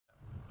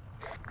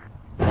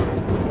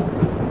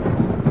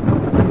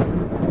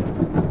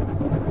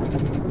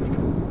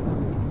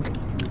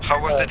How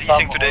was the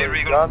desync today,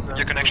 Regal?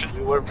 Your connection?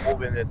 We were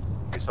moving, it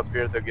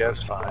disappeared again,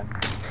 fine.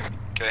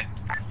 Okay.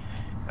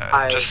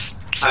 Just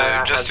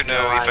to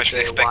know if I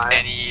should expect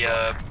any,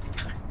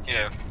 you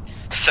know,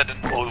 sudden...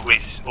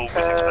 Always Of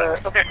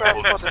course,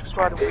 for the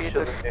squad,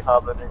 Shouldn't be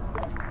happening.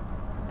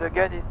 the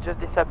gun is just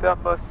disappeared.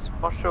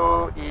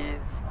 Mosho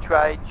is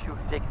trying to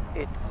fix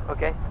it.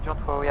 Okay,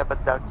 don't worry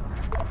about that.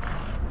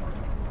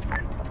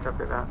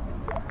 Copy that.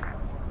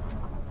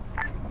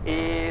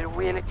 It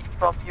will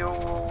inform you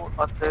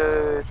on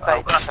the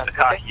side. that's the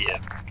car here.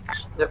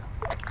 Yep.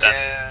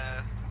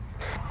 Yeah.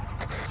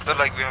 It's not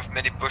like we have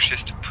many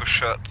bushes to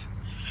push up.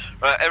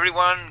 Right,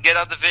 everyone get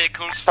out the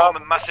vehicles, form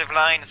a massive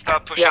line and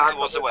start pushing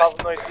towards the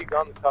west. We have no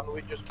gun, can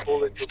we just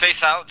pull it?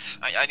 Space out.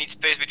 I need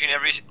space between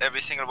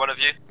every single one of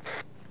you.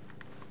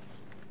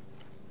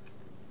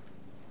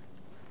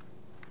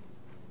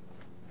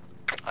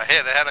 I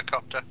hear the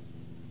helicopter.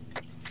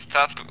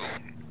 Start...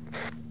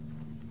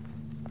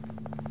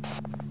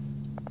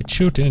 It's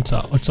shooting,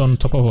 it's on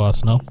top of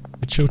us now.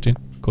 It's shooting.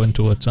 Going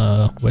towards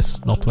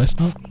west, northwest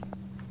now.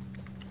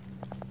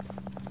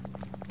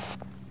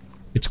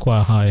 It's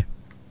quite high.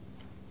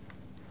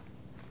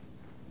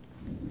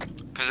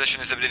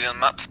 Position is updated on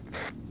map.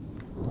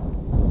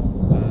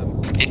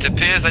 It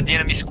appears that the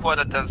enemy squad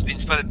that has been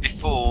spotted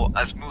before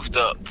has moved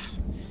up.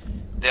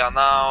 They are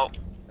now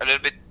a little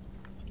bit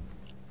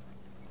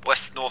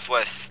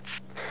west-northwest.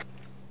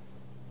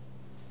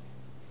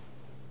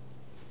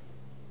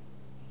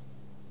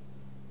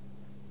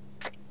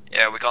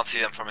 Yeah, we can't see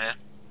them from here.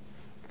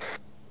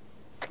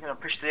 You gonna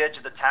push to the edge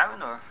of the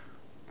town, or?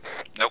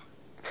 Nope.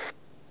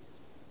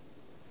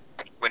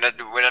 We're not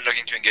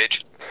looking to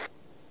engage.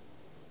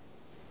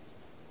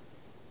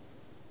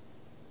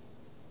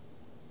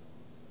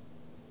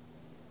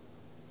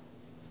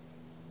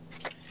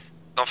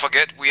 Don't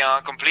forget, we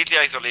are completely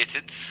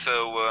isolated,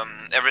 so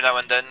every now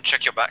and then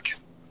check your back.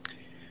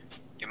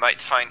 You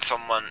might find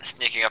someone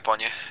sneaking up on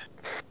you.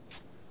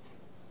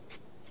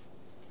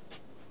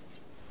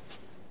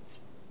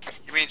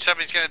 You mean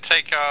somebody's gonna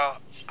take our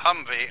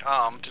Humvee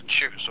armed and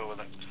shoot us all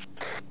with it?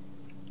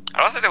 I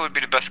don't think that would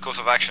be the best course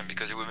of action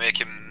because it would make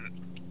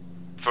him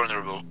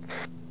vulnerable.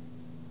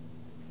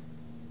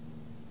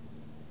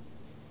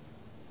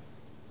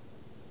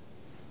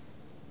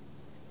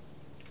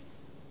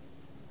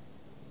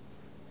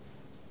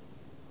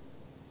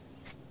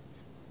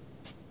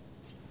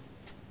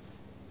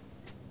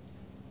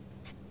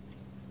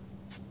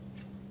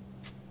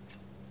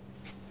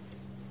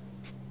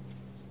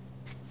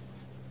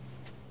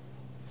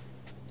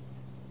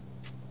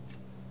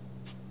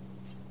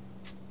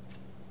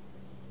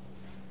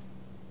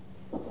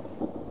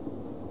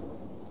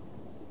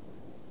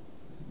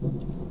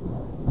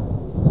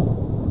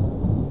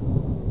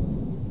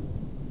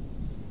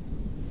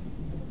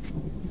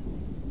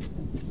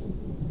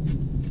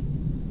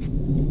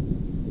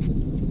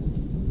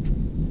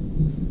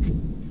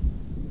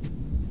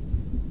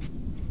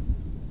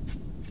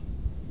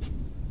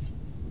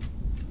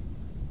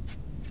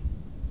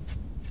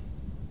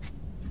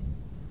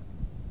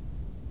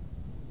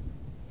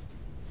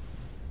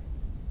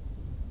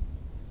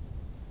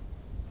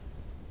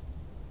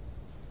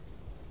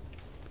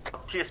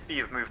 TSB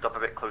have moved up a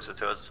bit closer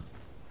to us.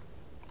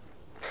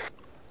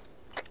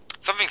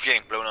 Something's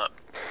getting blown up.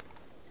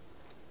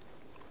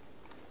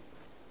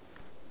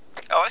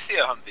 Oh, I see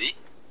a Humvee.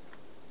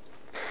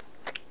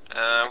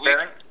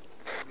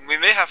 We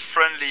may have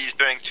friendlies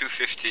bearing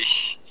 250.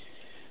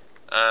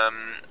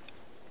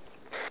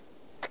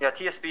 Yeah,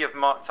 TSB have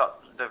marked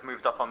up, they've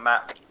moved up on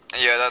map.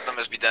 Yeah, that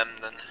must be them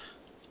then.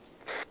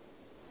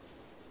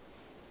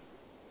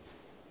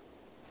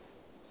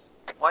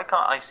 Why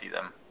can't I see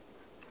them?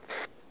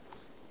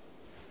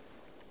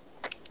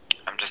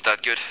 I'm just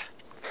that good.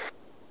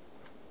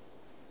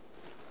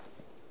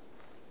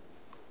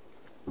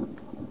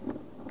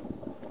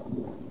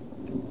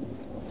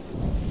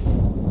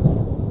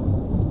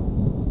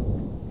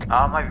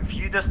 My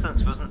view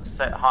distance wasn't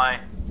set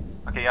high.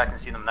 Okay, yeah, I can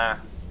see them now.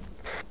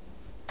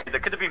 There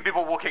could have been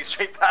people walking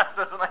straight past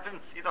us and I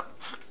didn't see them.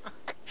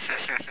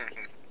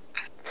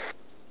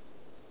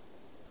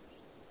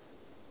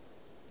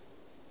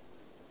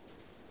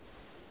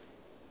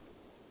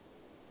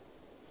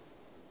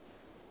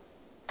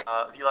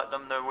 Have you let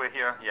them know we're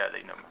here? Yeah,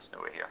 they must know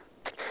we're here.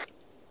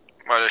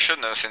 Well, they should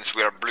know since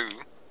we are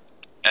blue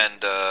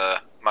and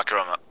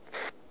Makarama.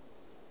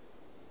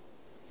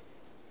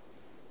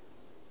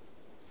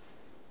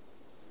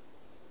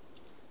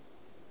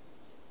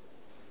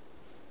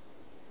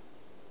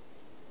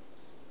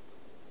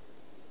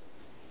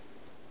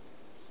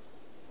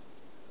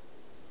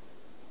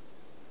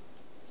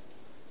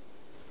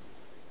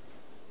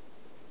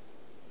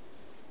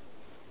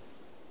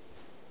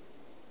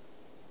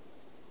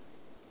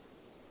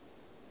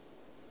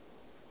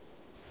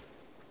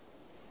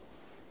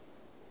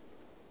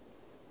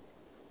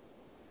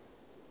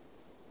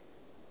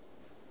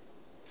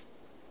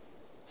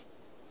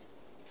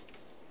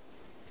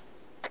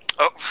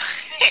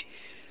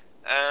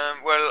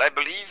 Well, I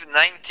believe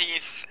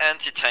 19th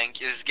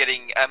anti-tank is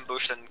getting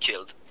ambushed and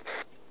killed.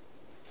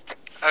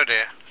 Oh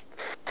dear.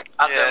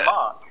 At Yeah. their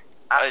mark.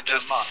 At I their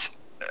just mark.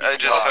 heard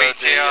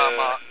BTR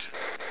marked.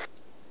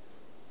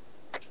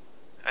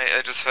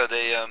 I just heard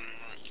a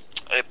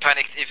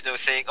panicked Ivno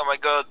saying, "Oh my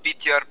God,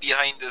 BTR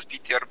behind us,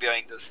 BTR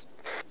behind us."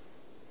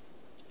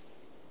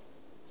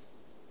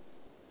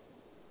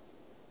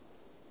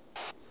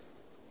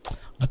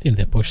 I think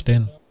they pushed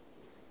in.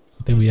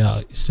 I think we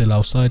are still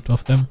outside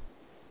of them.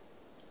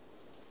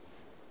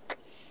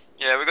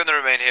 Yeah, we're gonna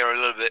remain here a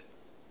little bit.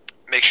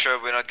 Make sure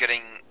we're not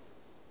getting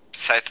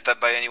sidestepped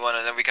by anyone,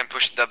 and then we can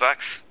push the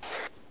backs.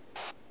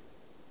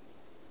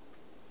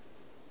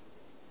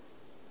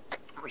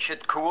 We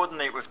should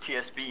coordinate with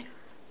TSB.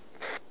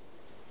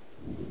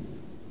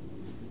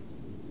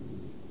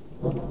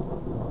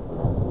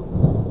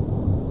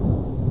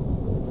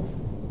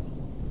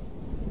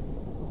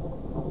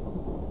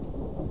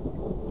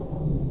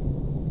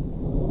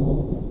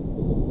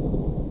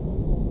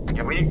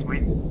 Yeah,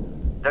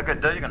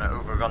 they're gonna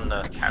overrun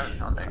the carriage,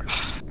 aren't they?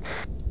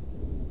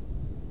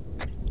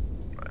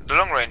 The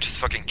long range is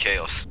fucking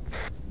chaos.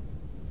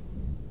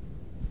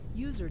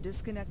 User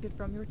disconnected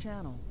from your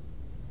channel.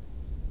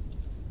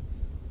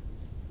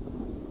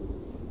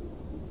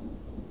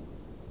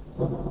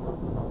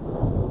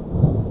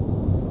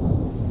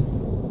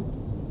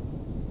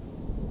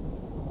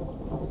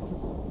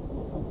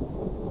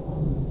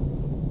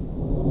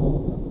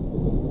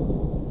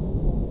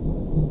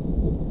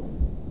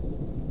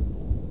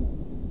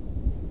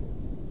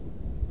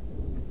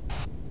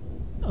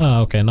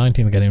 Ah, okay,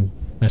 19 getting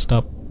messed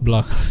up.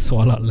 Block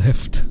Swallow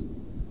left.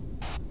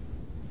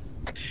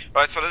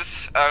 Right,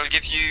 fellas, I'll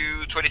give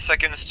you 20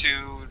 seconds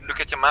to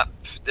look at your map.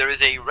 There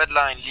is a red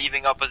line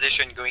leaving our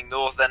position going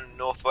north and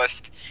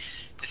northwest.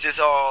 This is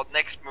our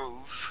next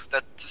move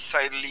that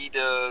side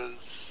leader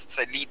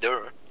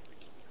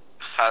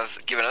has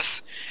given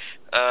us.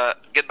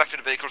 Get back to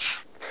the vehicles.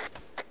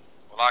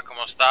 Hola,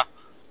 ¿cómo está?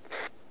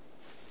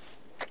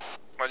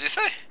 What did you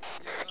say?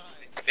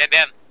 Bien,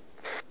 bien.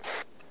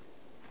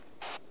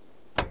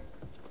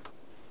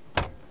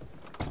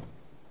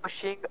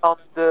 Pushing on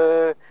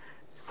the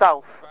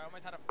south.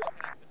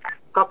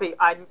 Copy.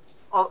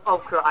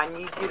 OFCRA, I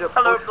need you to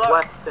push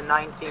west to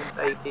 19th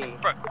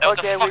AD. Bro, there was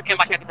Okay, a we're fucking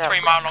like a pushing now.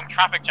 3-mile long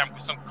traffic jam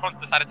because some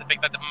cunt decided to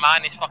think that the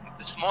mine is fucking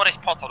the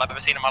smallest pothole I've ever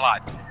seen in my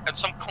life. And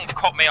some cunt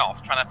cut me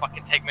off trying to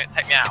fucking take me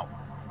out.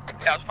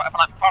 Yeah, it was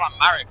like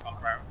marathon,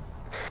 bro.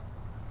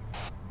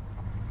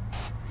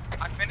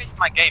 I finished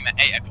my game at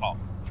 8 o'clock.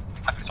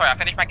 I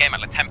finished my game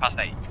at like 10 past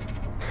 8.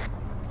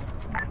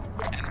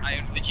 And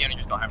I literally only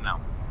just got home now.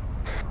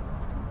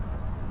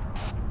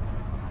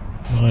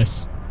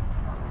 Nice.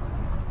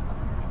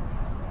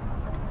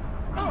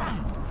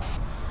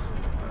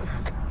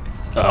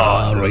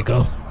 Ah,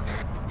 Rico.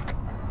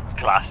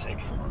 Classic.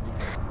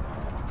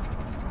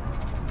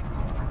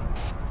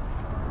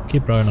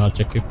 Keep rolling, I'll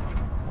check you.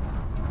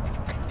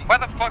 Where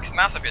the fuck's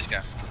Masabish go?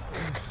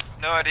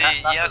 No idea,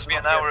 he asked me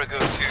an hour ago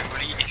to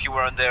read if you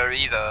weren't there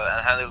either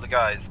and handle the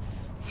guys.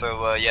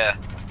 So, yeah,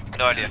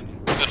 no idea.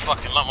 Good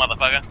fucking luck,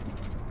 motherfucker.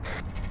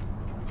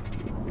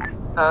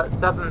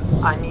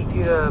 7, I need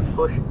you to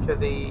push to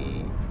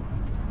the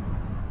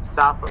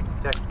south of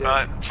objective.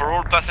 Right, for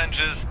all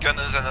passengers,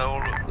 gunners and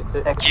all,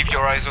 keep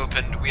your eyes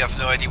open. We have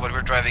no idea what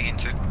we're driving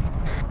into.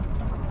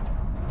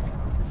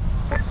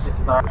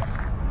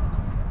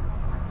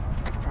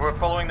 We're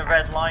following the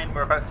red line.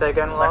 We're about to take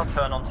a left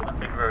turn onto the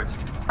big road.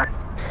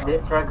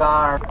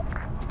 Disregard.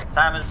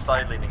 Sam is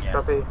side leading, yes.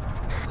 Copy.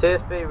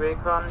 TSB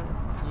Recon,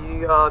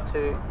 you are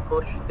to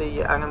push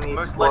the enemy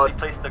Most squad. likely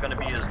place they're going to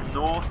be is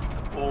north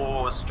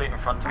or straight in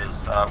front of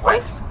us,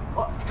 west.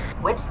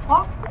 Which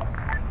spot?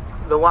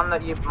 The one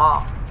that you've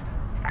marked.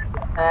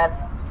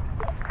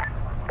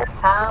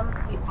 Sam,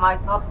 it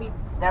might not be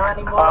there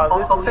anymore. This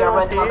Also, is we are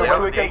ready on the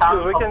 17,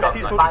 way we can down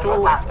see of two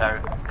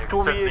the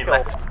two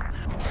vehicles.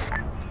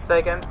 Say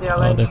again, Oh,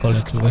 PLA. they call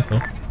it two vehicle.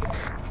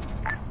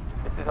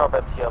 This is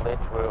Arma PLH.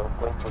 We're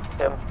going to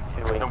attempt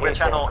to we're engage in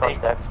channel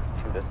contact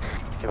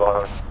to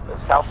our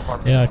south of our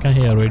Yeah, I can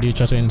hear radio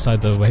chatter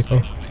inside the vehicle.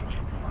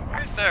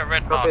 Who's the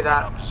red mark Copy in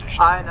that. our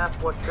position?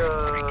 INF, what's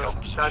the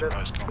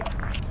status?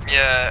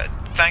 Yeah,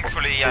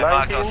 thankfully I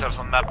marked 19. ourselves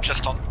on map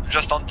just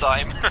on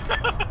time.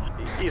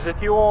 Is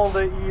it you on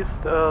the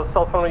east,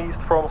 south and east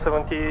from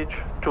 70H?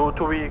 Two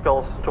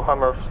vehicles, two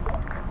Hammers.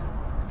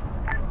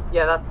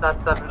 Yeah,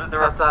 that's 7.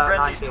 There are That's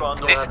friendlies to our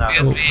north This now.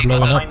 Oh, we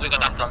blowing got up. we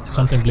got that.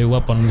 Something blew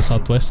up on the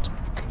southwest.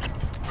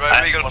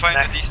 Right, we gotta what's find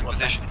next? a decent What's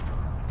position.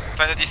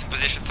 Find a decent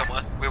position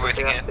somewhere. We're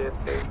waiting here. Two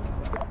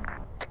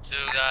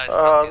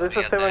guys. This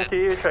is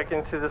 70H, I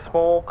can see the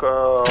smoke,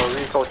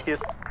 vehicle hit.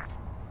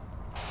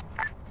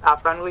 Our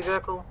friendly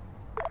vehicle?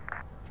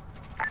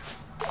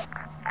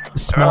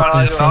 Smoke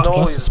in front of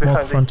us,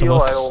 smoke front of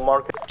us.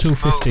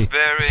 250.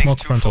 Bearing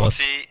Smoke front of us.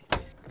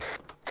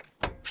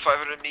 240,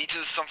 500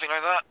 meters, something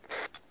like that.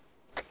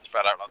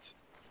 Spread out, lads.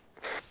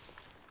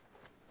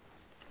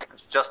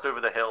 It's just over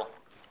the hill.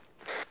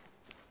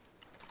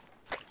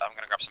 I'm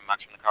gonna grab some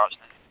max from the cars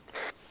now.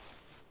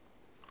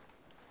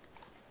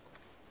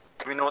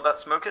 Do we know what that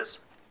smoke is?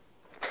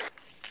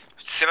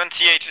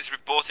 78 is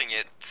reporting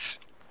it,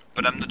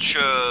 but I'm not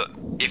sure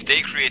if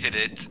they created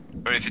it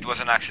or if it was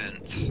an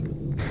accident.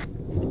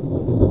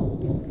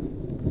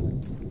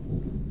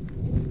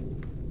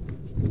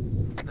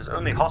 There's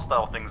only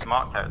hostile things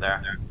marked out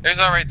there. Who's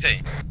RAT?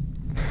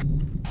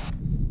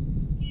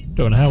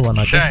 Don't have one,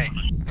 I Shay.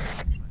 think.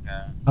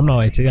 I'm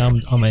not AT, I'm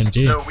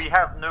MG. No, we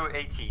have no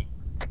AT.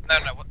 No,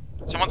 what?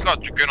 Someone's got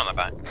a Dragoon on their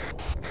back.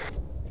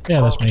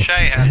 Yeah, that's me.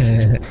 Shay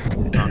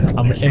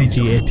I'm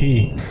MG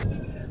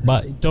AT.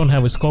 But don't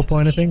have a scope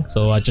or anything,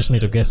 so I just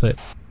need to guess it.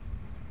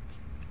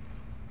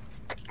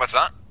 What's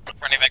that?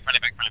 Friendly back.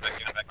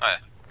 Oh, yeah.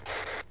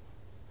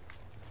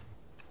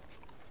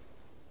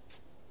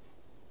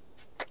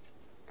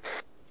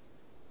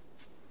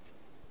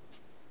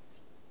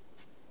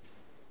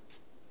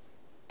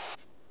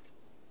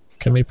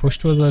 Can we push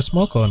to the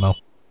smoke or no?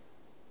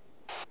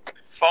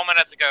 4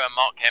 minutes ago and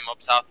Mark came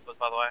up south of us,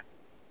 by the way.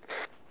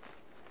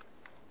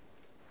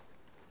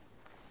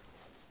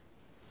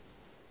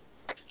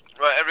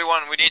 Right,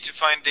 everyone, we need to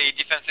find the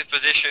defensive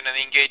position and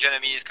engage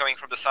enemies coming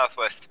from the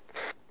southwest.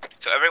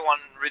 So everyone,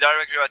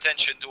 redirect your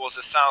attention towards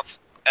the south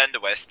and the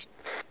west.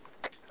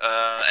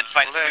 And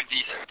find something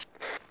decent.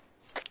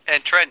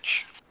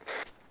 Entrench.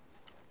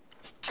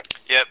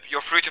 Yep,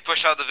 you're free to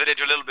push out the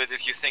village a little bit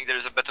if you think there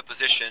is a better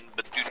position,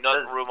 but do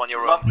not roam on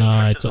your own.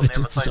 No, it's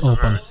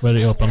open,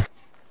 very open.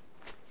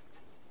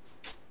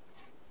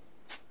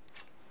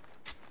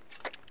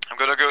 I'm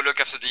gonna go look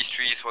after these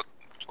trees,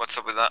 what's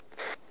up with that?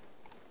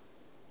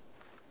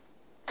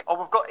 Oh,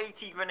 we've got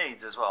AT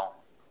grenades as well.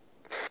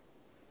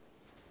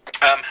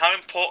 How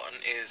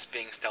important is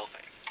being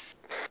stealthy?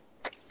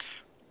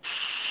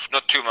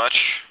 Not too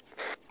much.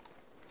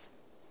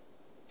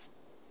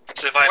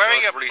 So if I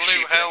wearing a really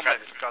blue helmet,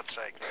 for God's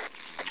sake.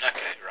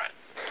 Okay, right.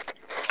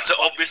 So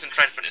obvious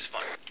entrenchment is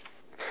fine.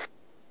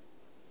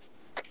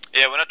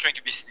 Yeah, we're not trying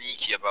to be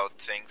sneaky about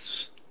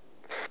things.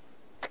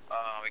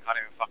 We can't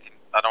even fucking...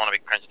 I don't want to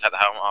be cringe to take the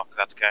helmet off, because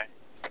that's okay.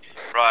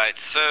 Right,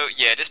 so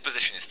yeah, this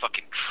position is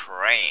fucking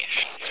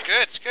trash. It's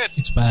good, it's good.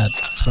 It's bad,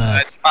 it's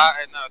bad. It's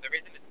bad, no, the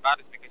reason it's bad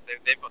is because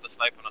they've got the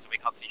slope on us and we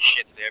can't see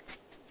shit to the open.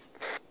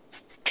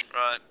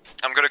 Right,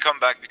 I'm gonna come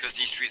back because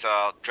these trees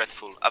are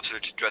dreadful,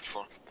 absolutely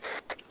dreadful.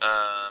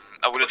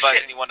 I would advise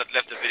anyone that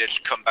left the village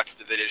to come back to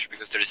the village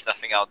because there is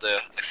nothing out there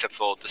except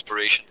for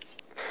desperation.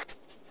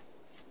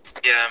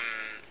 Yeah,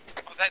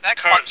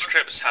 current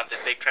strips have the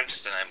big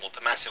trenches enabled,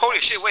 the massive Holy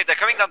ones. shit, wait, they're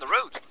coming down the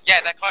road!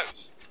 Yeah, they're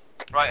close.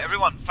 Right,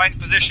 everyone, find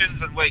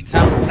positions and wait.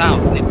 South.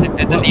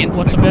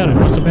 What's about it?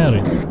 What's about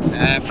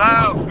it?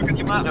 South, look at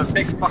your map. No,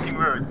 big fucking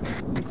roads.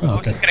 Oh,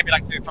 okay. It's gonna be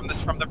like from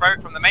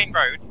the main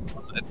road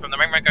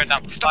going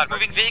down to the Stop side road.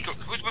 moving vehicles.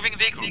 Who's moving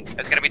vehicles?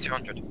 It's gonna be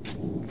 200.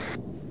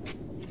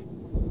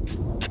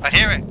 I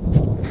hear it.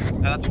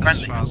 No, that's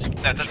friendly. No,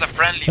 that's a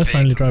friendly That's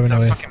friendly vehicle. driving They're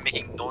away. fucking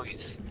making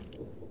noise.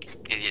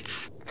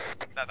 Idiots.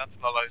 No, that's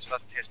Lolo's,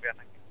 that's TSB, I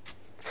think.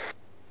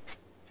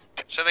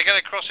 So they're going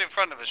to cross in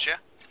front of us, yeah?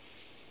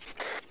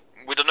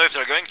 We don't know if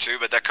they're going to,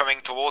 but they're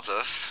coming towards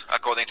us,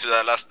 according to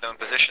their last known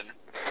position.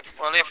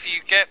 Well, if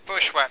you get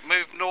bushwhacked,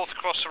 move north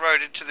across the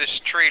road into this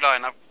tree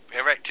line I've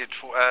erected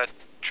for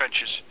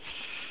trenches.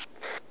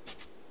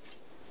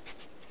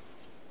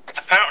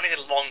 Apparently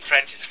the long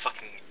trench is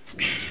fucking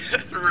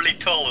really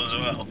tall as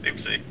well,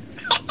 oopsie.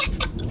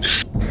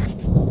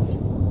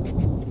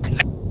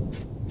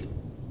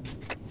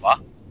 What?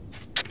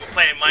 We're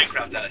playing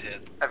Minecraft out here.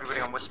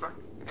 Everybody on Whisper?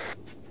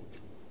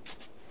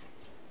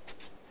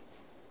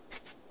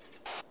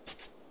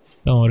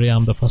 Don't worry,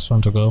 I'm the first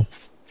one to go.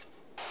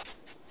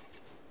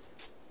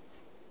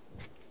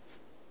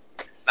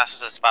 NASA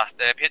says fast.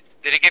 Did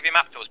he give you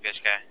map tools,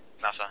 PHK?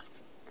 NASA?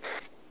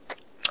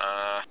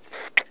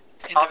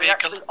 Are they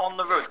actually on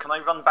the road? Can I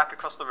run back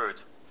across the road?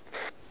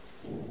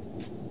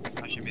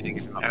 I should be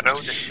giving map The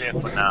road is clear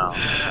for now.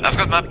 I've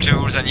got map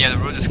tools, and yeah, the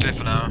road is clear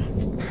for now.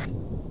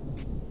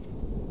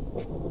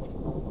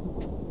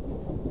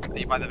 Are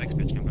you by the next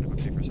pitch? I'm gonna go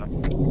see for a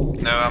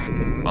second. No,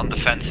 I'm on the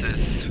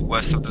fences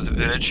west of the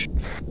village.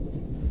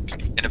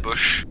 In a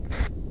bush.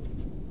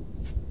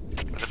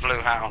 With a blue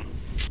hat on.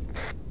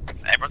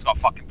 Everyone's got a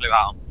fucking blue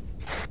hat on.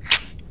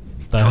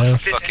 The hell?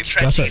 This Fucking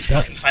entrench is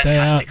that- fucking they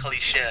are- fantastically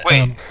shit.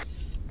 Wait.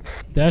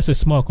 There's a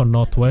smoke on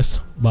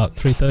northwest, about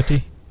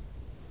 3:30.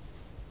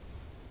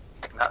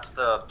 That's the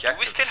Do objective.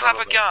 we still have a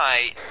probably.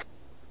 guy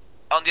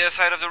on the other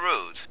side of the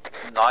road?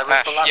 No, I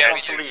was the last Yeah, one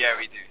we to do, leave. yeah,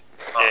 we do.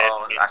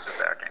 Oh, Ash is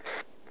there, okay.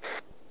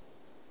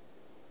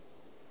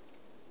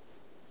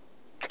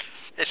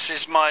 This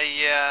is my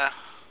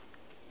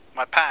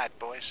my pad,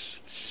 boys.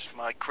 This is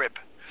my crib.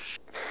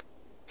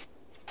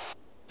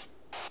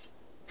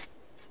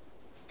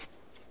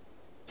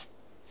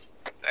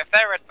 If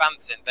they're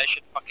advancing, they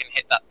should fucking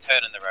hit that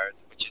turn in the road,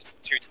 which is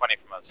 220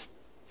 from us.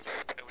 So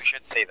we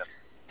should see them.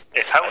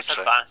 If I was Hope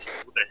so. advancing,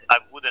 I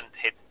wouldn't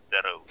hit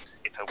the road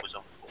if I was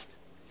on foot.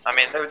 I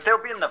mean, They'll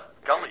be in the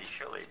gully,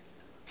 surely.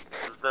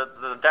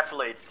 The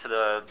defilade to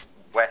the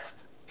west.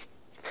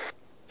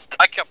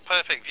 I got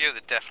perfect view of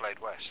the defilade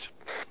west.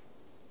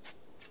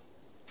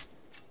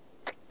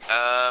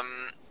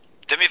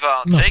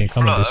 Demivar, Okay, take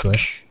coming this block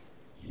way.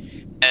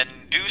 and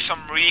do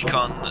some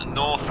recon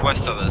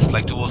northwest of us,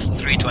 like towards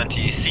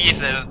 320. See if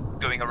they're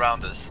going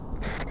around us.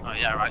 Oh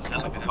yeah, right.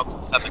 Send the cops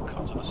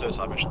on a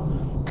suicide mission.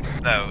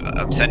 No,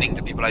 I'm sending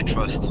the people I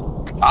trust.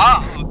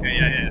 Ah, okay,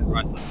 yeah.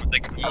 Right, so we're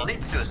taking the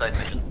Elite suicide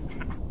mission.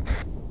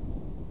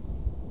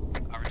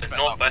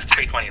 Northwest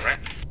 320, right?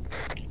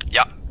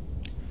 Yeah.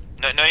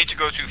 No need to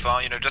go too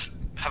far. You know, just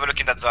have a look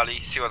in that valley,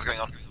 see what's going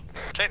on.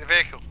 Take the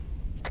vehicle.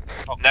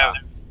 Oh, No.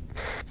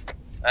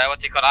 What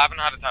do you call? I haven't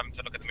had the time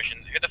to look at the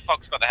mission. Who the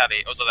fuck's got the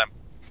heli? Us or them?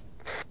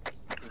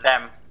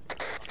 Them.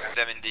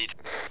 Them indeed.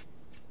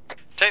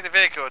 Take the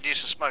vehicle and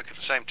use the smoke at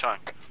the same time.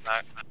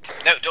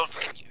 No, don't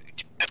fucking...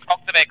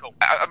 Fuck the vehicle.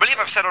 I believe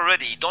I've said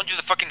already, don't use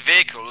the fucking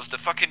vehicles, the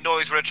fucking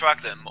noise will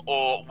attract them,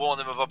 or warn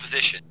them of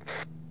opposition.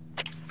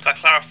 Can I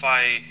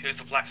clarify who's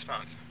the black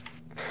smoke?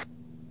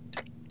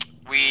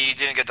 We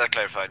didn't get that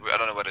clarified, I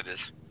don't know what it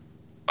is.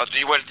 Do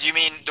you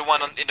mean the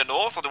one in the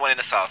north or the one in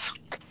the south?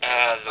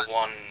 The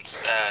one's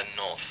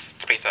north,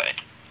 330.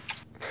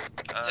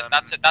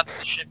 That's the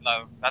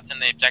Szydlow. That's in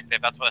the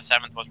objective. That's where the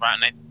 7th was right,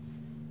 Nate.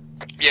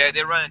 Yeah,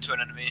 they ran into an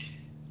enemy.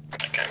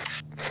 Okay.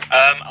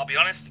 I'll be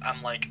honest,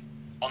 I'm like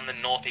on the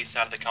northeast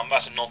side of the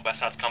compound, so northwest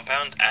side of the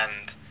compound,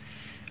 and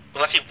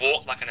unless you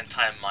walk like an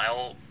entire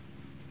mile,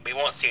 we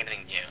won't see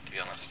anything new, to be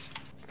honest.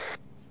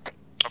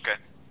 Okay.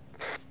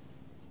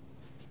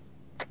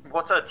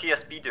 What's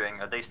TSB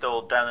doing? Are they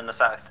still down in the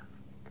south?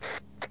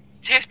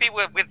 TSB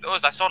were with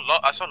us. I saw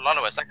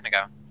Lolo a second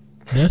ago.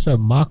 There's a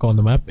mark on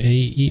the map,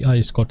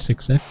 AEI Scott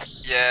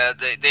 6X. Yeah,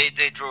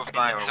 they drove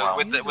by, so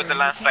with the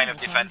last line of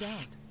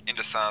defense in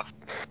the south.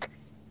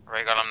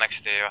 Regal, I'm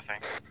next to you, I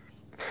think.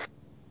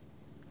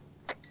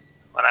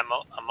 But I'm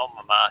on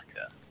my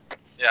marker.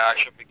 Yeah, I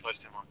should be close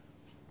to him.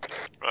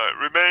 Right,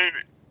 remain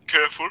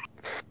careful.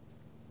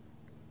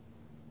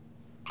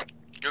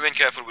 Remain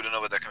careful, we don't know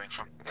where they're coming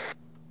from.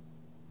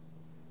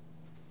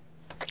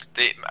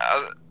 They,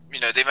 you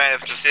know, they may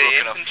have just See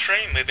broken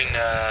infantry moving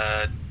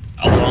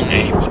along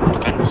a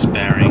wooden fence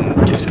bearing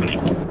 270.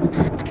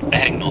 They're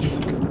heading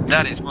north.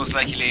 That is most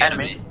likely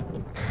enemy.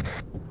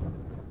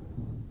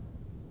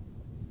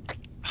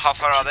 How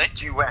far are they?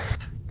 Due west.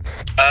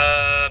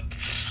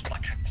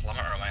 Like a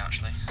kilometre away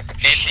actually.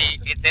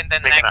 It's in the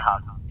next.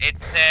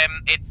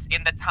 It's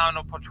in the town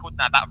of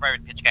Podchutna, that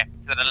road, Pitchke,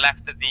 to the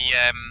left of the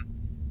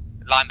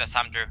line that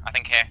Sam drew. I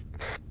think here.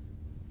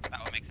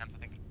 That would make sense. I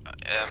think.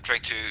 I'm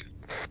trying to.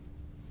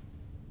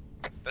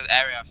 The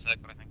area I've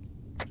selected, I think.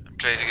 I'm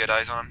trying to get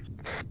eyes on him.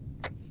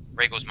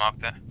 Regal's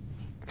marked there.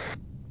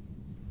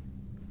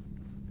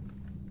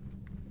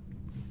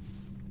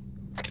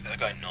 Yeah, they're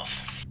going north.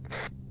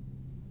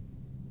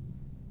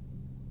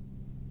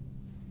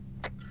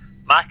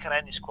 Marker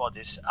any squad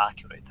is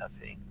accurate, I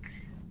think.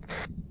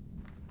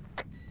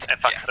 In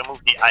fact,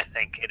 remove the I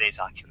think, it is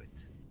accurate.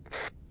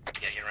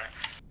 Yeah, you're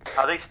right.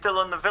 Are they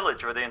still in the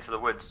village or are they into the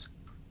woods?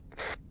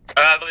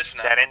 Village for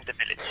now. They're in the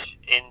village.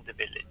 In the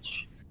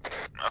village.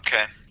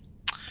 Okay.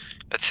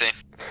 Let's see.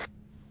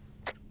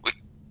 We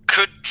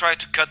could try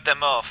to cut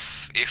them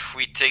off if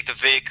we take the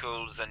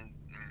vehicles and...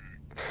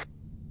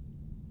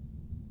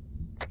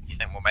 You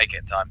think we'll make it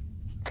in time?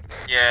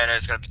 Yeah, no,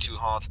 it's gonna be too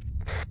hard.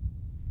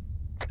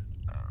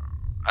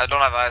 I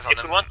don't have eyes on them.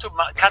 If we want to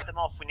cut them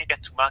off, we need to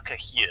get to marker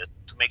here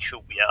to make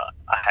sure we are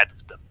ahead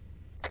of them.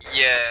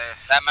 Yeah.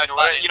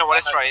 You know what,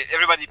 let's try it.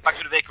 Everybody back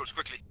to the vehicles,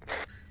 quickly.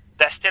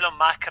 They're still on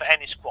marker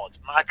any squad.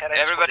 Marker any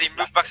Everybody squad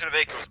move back to the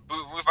vehicles.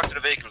 Move back to the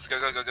vehicles. Go,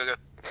 go, go, go, go.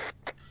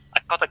 I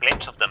caught a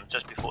glimpse of them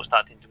just before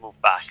starting to move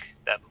back.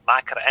 The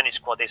marker any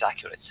squad is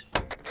accurate.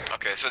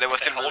 Okay, so they were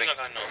still moving.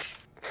 Going north.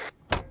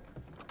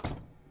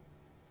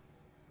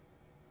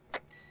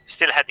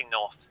 Still heading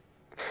north.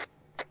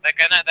 By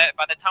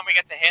the time we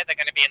get to here, they're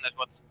gonna be in those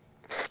woods.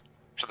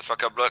 Shut the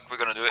fuck up, look, we're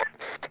gonna do it.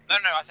 No,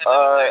 I said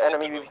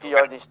enemy UVD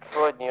are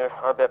destroyed near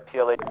Arbet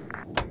PLA.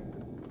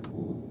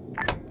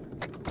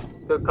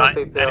 Good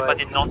copy, PLA.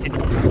 Everybody noted.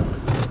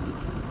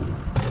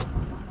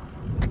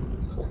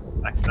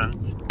 Excellent.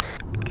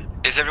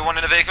 Is everyone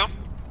in the vehicle?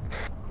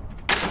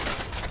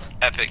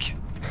 Epic.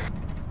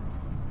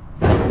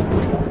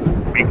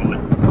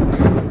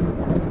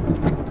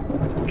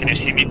 Can you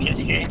see me,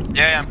 PSK?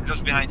 Yeah, I'm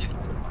just behind you.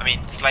 I mean,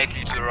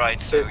 slightly to the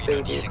right, so you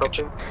know, decent.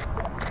 Copy.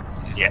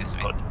 Yes,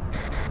 good.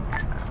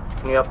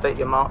 Can you update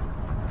your mark?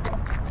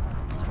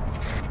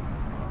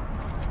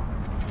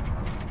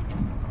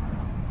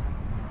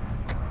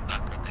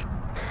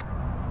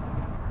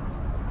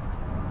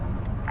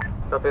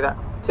 Copy that.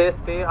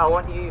 TSP, I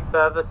want you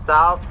further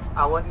south.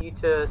 I want you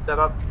to set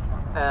up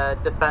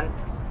defense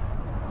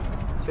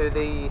to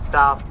the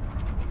south.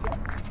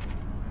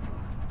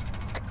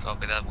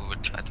 Copy that, we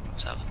would try to move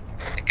south.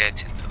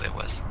 Engage into the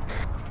west.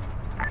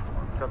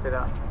 Copy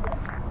that.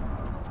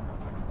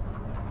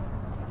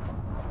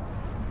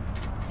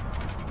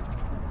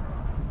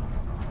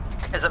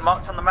 Is it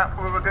marked on the map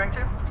where we're going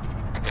to?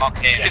 Marked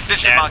here. This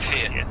is marked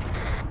here.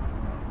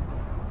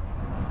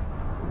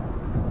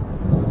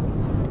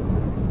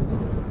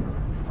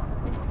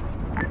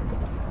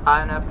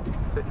 INF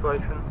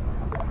situation.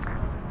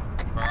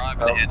 Alright,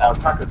 Our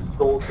attackers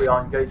stalled. We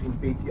are engaging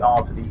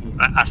BTR to the east.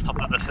 I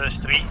stopped at the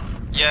first tree.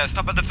 Yeah,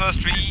 stop at the first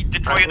tree,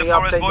 deploy in the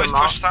forest, boys,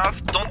 push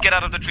south. Don't get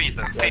out of the trees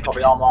though. Yeah,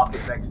 copy. Our mark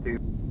is next to.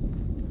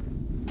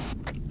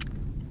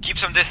 Keep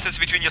some distance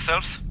between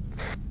yourselves.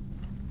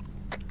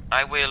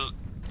 I will...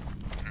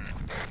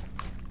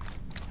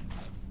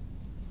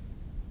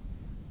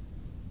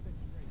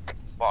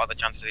 What are the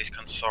chances of these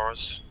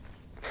consoros?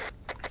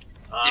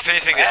 If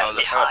anything, they heard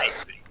us.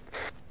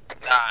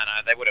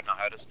 Nah, they would have not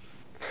heard us.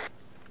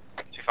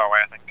 Too far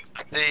away, I think.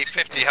 The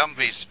 50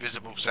 Humvees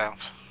visible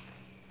south.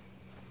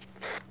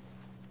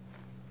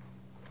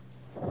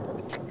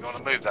 You want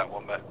to move that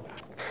one back?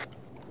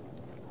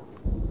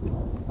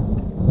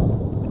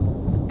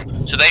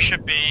 So they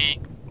should be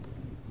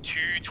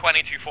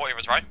 220, 240 of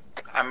us, right?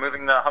 I'm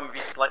moving the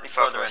Humvee slightly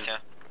further in. Yeah.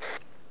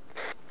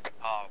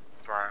 Oh,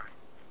 bro.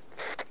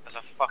 There's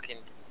a fucking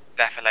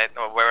defilade.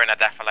 Oh, we're in a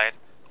defilade.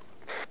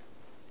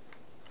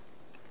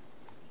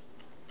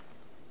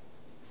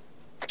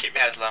 Keep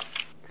your heads low.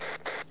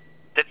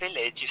 The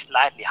village is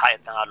slightly higher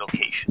than our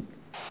location.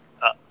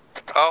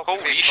 Oh,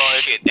 holy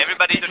shit!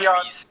 Everybody in the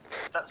trees.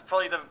 That's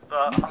probably the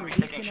Humvee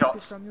taking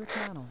shots. From your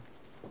channel.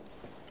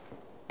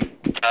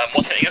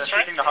 What's hitting us,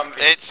 right?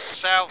 It's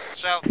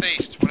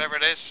southeast, whatever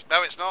it is.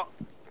 No, it's not.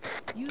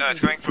 No, it's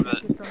going from the...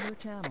 From your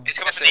channel. It's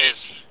coming from the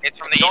east. It's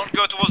from the east. Don't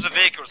go towards the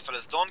vehicles,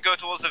 fellas. Don't go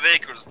towards the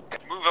vehicles.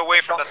 Move away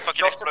from that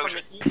fucking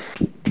explosion.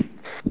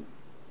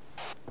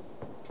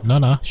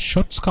 No.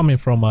 Shots coming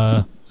from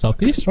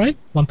southeast, right?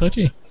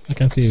 130. I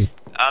can see.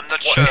 I'm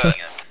not sure.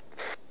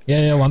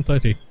 Yeah,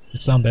 130.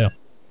 It's down there.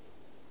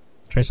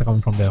 Tracer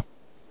coming from there.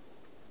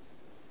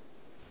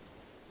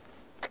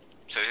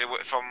 So is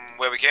it from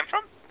where we came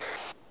from?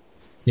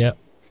 Yeah.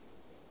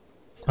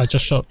 I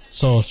just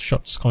saw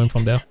shots coming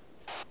from there.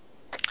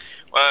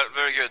 Well,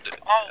 very good.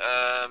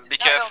 Be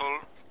careful.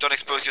 Don't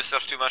expose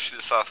yourself too much to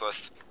the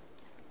southwest.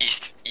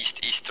 East,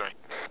 sorry.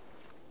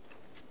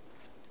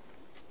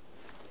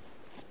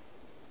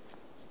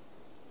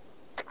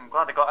 I'm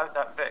glad I got out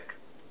that Vic.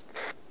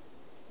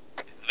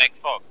 Is the Vic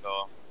fogged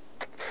or?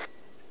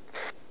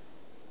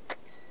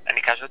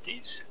 Any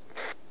casualties?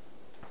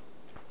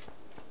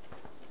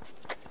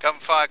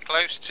 Gunfire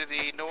close to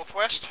the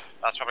northwest.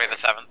 That's probably the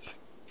 7th.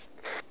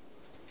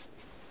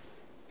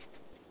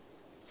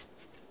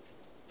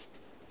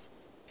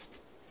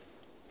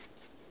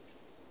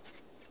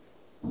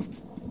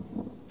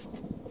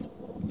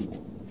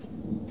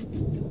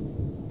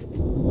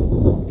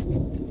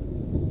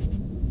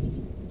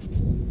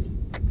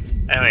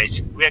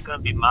 Anyways, we're going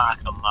to be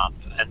marked on map,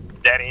 and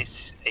there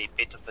is a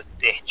bit of a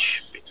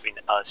ditch between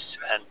us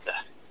and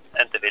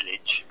the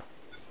village.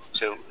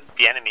 So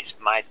the enemies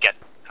might get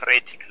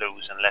pretty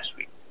close unless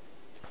we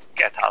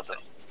get out of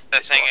The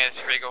thing is,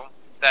 Regal,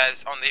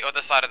 there's on the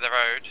other side of the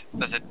road,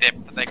 there's a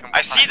dip that they can...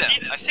 I see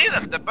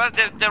them!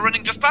 They're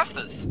running just past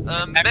us.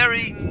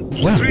 Bearing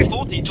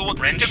 340 towards...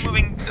 Still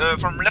moving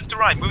from left to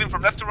right,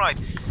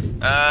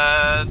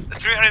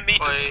 300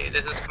 meters. Oi,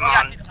 this is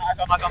command.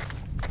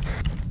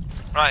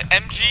 Right,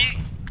 MG,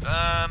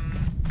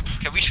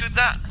 can we shoot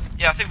that?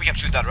 Yeah, I think we can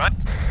shoot that, right?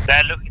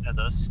 They're looking at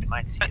us, they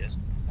might see us.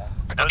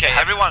 Okay,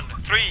 everyone,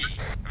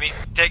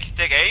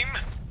 take aim.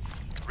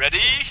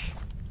 Ready?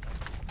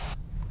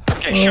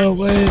 Okay, shoot. Oh,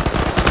 wait.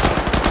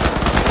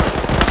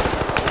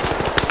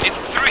 It's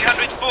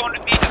 300,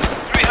 400 meters.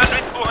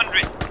 300,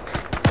 400.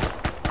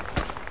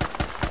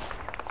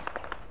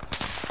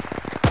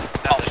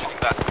 Now they're shooting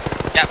back.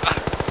 Yeah.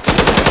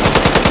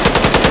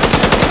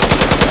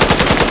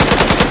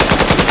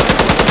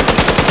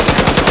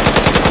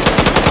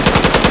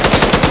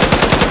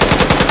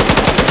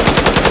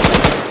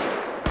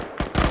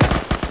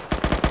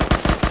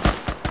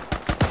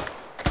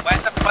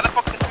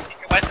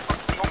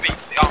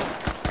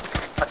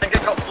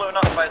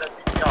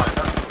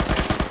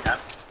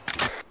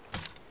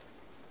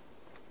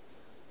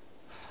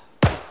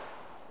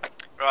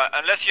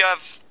 Unless you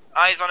have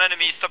eyes on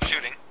enemies, stop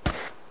shooting.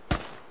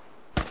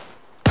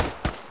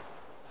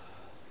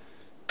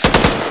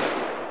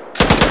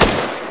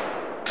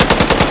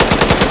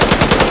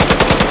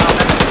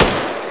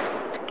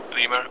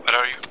 Lemur, where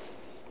are you?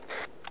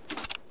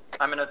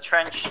 I'm in a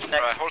trench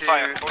next hold to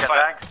fire.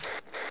 bags.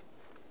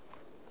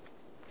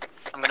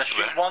 I'm gonna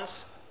shoot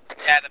once.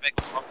 Yeah, the big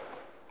one.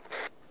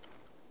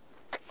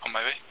 On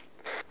my way.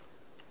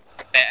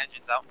 Their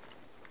engine's out.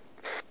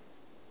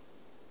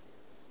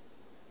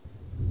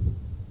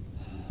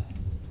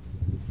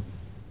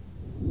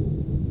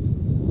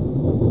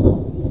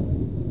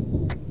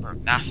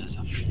 NASA's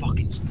a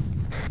fucking...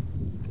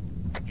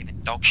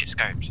 Even dog shit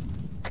scopes.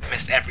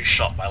 Missed every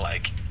shot by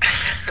like...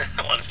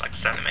 one's like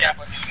 7 minutes. Yeah,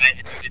 but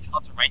dude, it's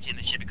hard to range in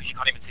this shit because you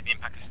can't even see the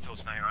impact because it's all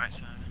snow, right?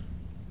 So...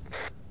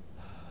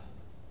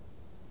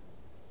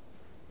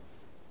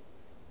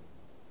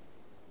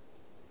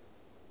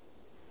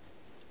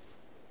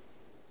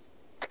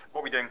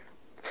 What are we doing?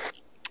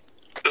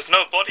 There's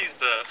no bodies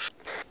there.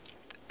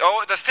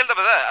 Oh, they're still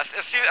over there.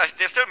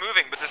 They're still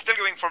moving, but they're still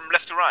going from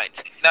left to right.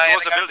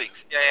 Towards the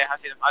buildings. Yeah, I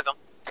see them. Eyes on.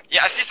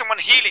 Yeah, I see someone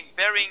healing,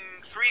 bearing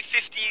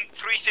 350,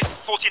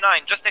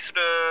 349, just next to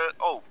the...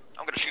 Oh,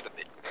 I'm gonna shoot a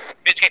bit.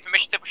 BHK,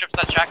 permission to push up to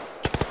that shack.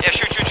 Yeah,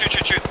 shoot.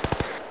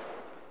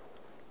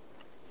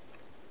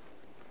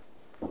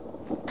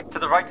 To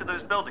the right of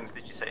those buildings,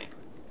 did you say?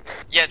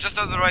 Yeah, just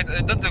to the right,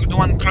 not the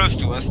one close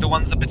to us, the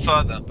one's a bit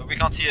further, but we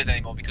can't see it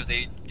anymore because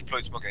they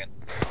deployed smoke again.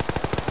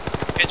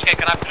 BHK,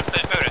 can I push up to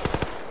those buildings?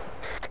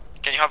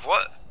 Can you have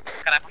what?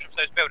 Can I push up to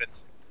those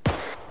buildings?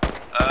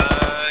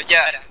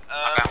 Yeah,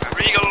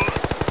 Regal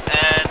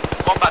and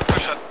Wombat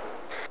push up.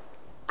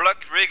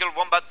 Block, Regal,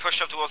 Wombat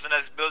push up towards the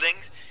next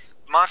buildings.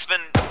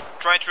 Marksman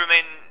trying to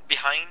remain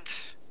behind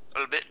a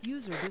little bit.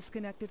 User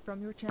disconnected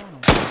from your channel.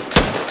 More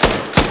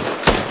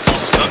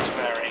smokes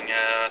bearing,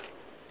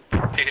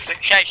 previously.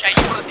 Shay,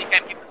 you want to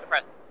DK, keep them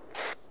suppressed.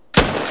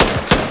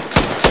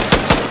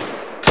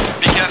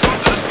 Be careful,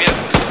 because we have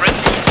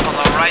friendly on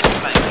our right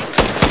flank.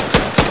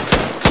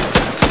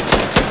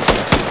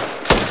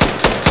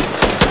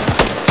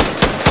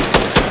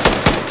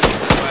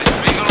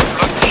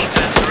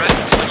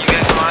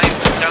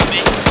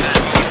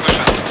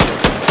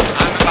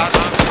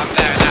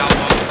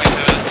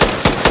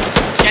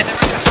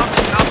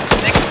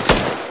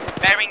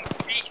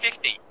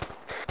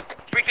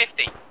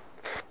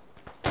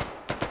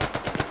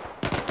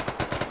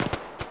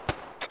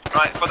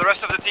 Right, for the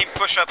rest of the team,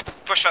 push up.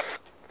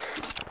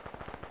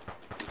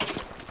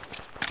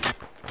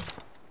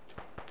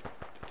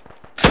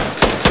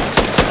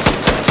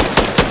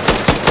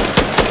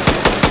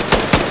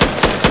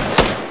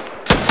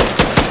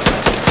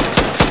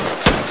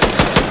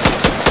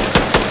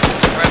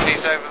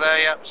 Friendly's over there,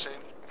 yep, soon.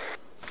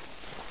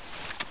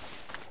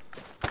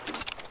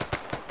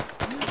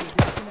 User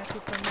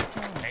disconnected from your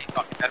channel. He's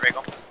got me dead,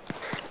 Regal.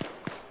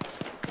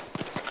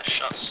 Nice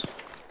shots.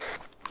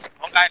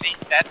 One guy at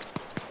least dead.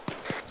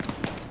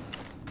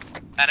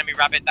 Enemy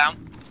rabbit down.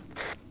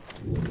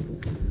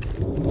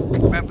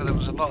 Remember, there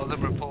was a lot of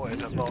them reported.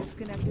 User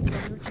disconnected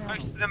from your channel.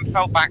 Most of them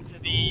fell back to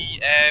the,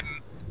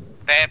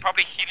 they're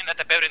probably healing at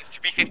the building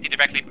 350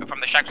 directly from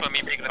the shacks where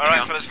me Regal.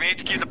 Alright fellas, we need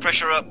to keep the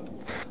pressure up.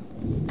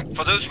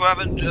 For those who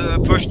haven't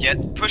pushed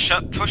yet, push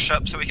up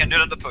so we can do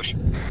another push.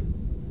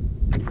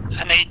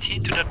 An AT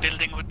to that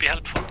building would be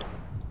helpful.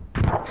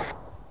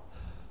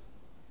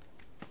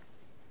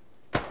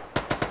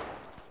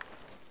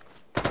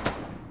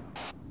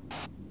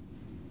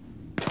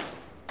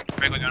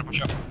 Regal, you wanna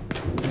push up?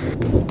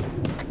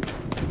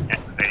 Yeah,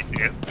 ready to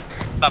go.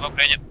 Stop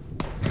upgrading.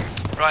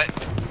 Right,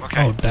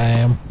 okay. Oh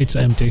damn, it's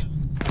empty.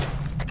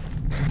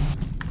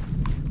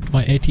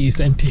 My AT is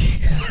empty.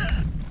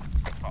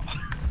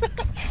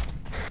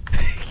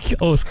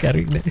 Oh,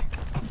 scary.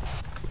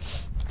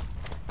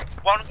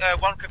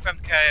 One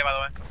confirmed KIA, by the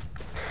way.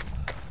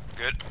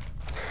 Good.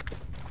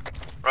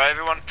 Right,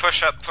 everyone,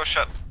 push up.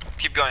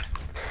 Keep going.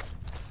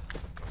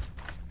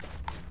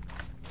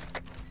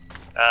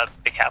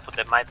 Be careful,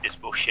 there might be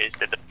bushes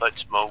that deployed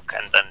smoke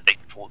and then they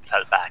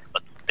fell back,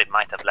 but they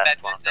might have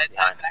left one of them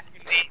behind.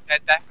 They're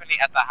definitely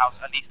at the house,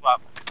 at least,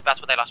 well, that's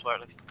what they last were,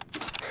 at least.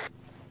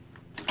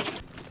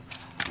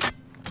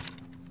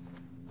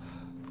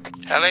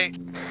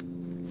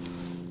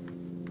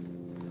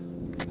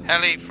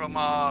 Heli from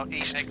our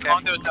east.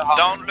 Don't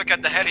look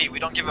at the heli, we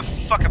don't give a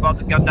fuck about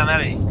the goddamn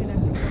heli.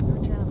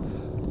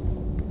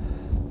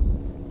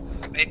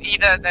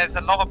 Either there's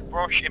a lot of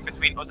brush in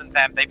between us and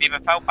them, they've either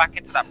fell back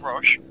into that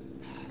brush.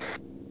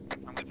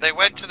 They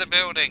went to the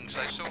buildings,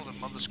 I saw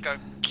them on the scope.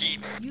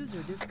 Keep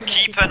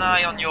an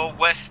eye on your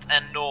west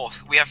and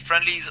north. We have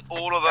friendlies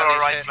all over our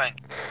right flank.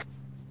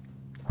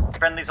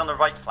 Friendlies on the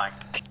right flank.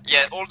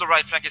 Yeah, all the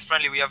right flank is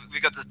friendly.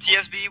 We've got the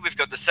TSB, we've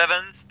got the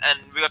 7th, and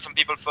we got some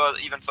people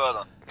even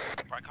further.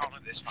 I can't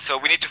look this. So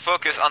we need to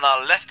focus on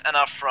our left and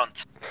our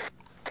front.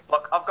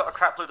 Look, I've got a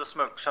crap load of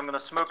smoke, so I'm going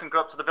to smoke and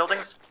go up to the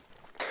buildings.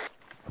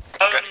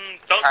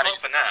 Don't smoke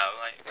for now.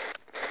 Like.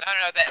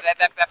 No,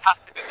 they're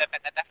past the buildings.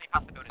 They're definitely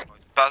past the buildings,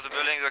 boys. Past the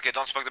buildings? Okay,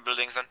 don't smoke the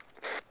buildings then.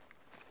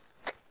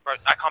 Bro,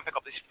 I can't pick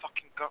up this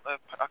fucking I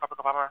can't pick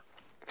up armor.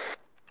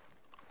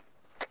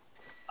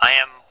 I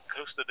am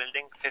close to the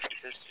building, 50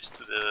 meters just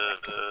to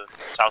the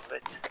south of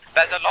it.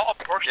 There's a lot of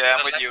brush to the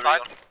left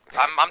side.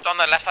 I'm on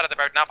the left side of the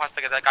road now, past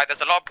the guy.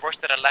 There's a lot of brush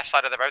to the left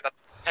side of the road.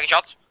 Taking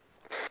shots.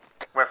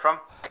 Where from?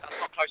 That's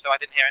not close though, I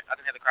didn't hear it. I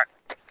didn't hear the crack.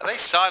 Are they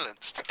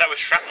silenced? That was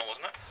shrapnel,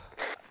 wasn't it?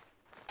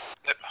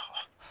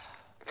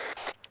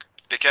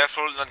 Be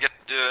careful, not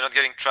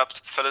getting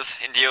trapped, fellas,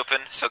 in the open.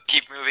 So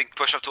keep moving,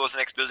 push up towards the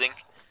next building.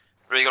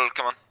 Regal,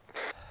 come on.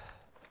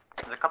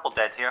 There's a couple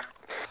dead here.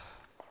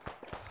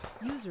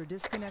 User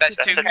disconnected.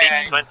 There's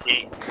 2K.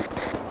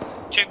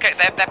 2K,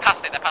 they're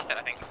past it,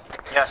 I think.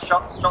 Yeah,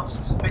 shots,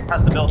 straight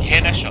past the building. You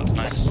hear their shots,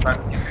 nice.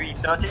 Right,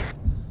 330.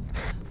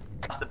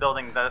 Past the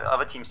building, the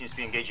other team seems to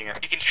be engaging it.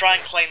 You can try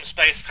and claim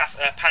space,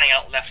 panning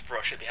out left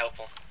brush, it'd be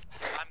helpful.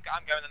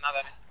 I'm going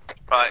another.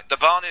 Right, the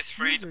barn is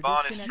free,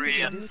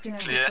 and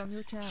clear.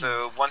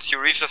 So once you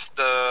reach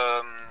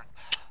the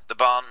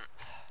barn,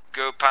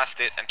 go past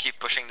it and keep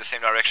pushing the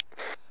same direction.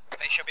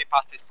 They should be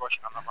past this brush,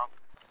 if I'm not wrong.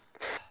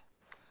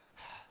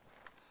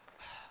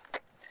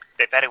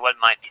 They very well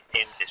might be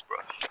in this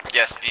brush.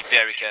 Yes, be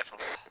very careful.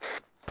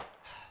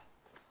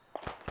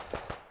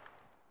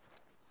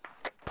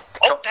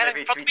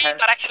 maybe front of me, 310.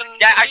 direction.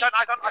 Yeah, I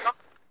don't.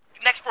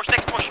 Next push,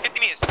 50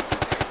 meters.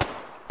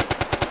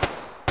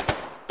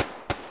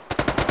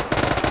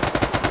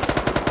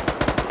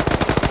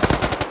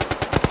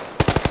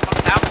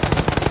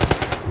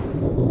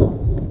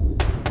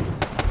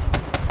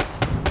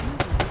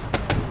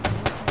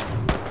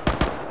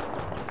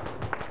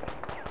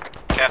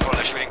 Careful,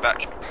 they're shooting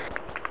back.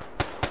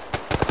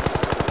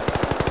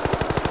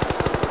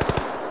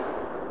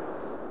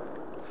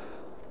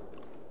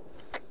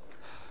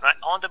 Right,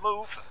 on the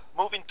move,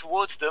 moving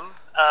towards them.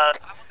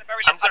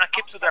 I'm gonna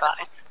keep to the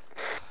right.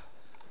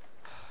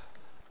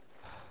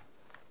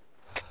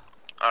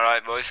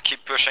 Alright boys,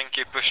 keep pushing,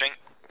 keep pushing.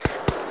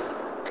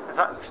 Is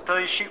that, did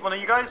he shoot one of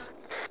you guys?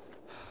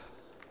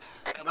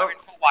 No.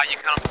 Why you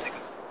can't see us?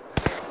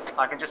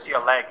 I can just see a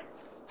leg.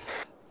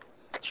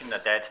 Assume they're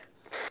dead.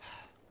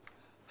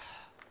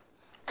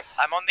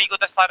 I'm on the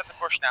other side of the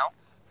bush now.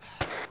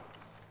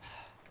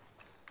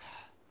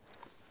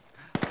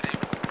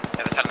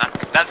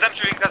 That's them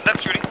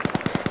shooting.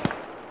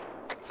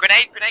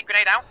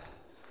 Grenade out.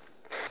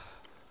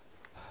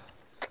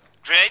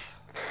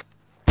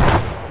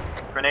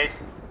 Grenade.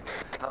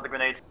 Another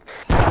grenade.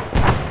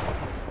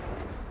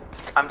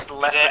 I'm to the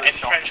left There's of an the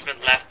shot.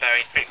 entrenchment left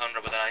bearing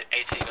 300 with an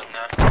AT gun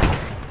now.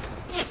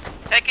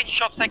 Taking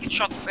shots, past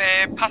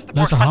the bush.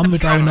 There's a Humvee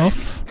driving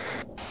off.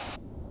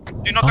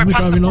 Do not go Humvee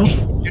past the driving bush.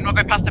 off. Do not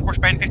go past the bush,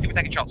 bearing 50, we're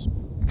taking shots.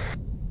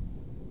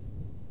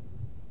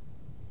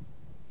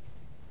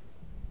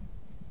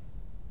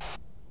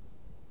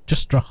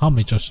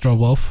 Humvee just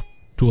drove off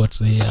towards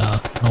the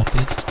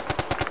northeast.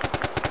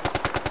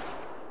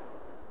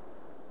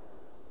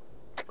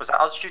 Was that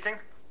us shooting?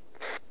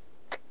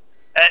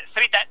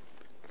 3 dead.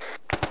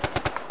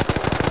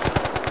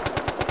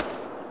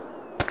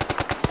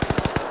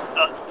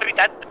 Three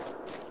dead.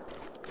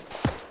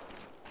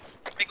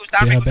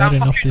 They are bad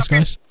enough, these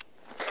guys.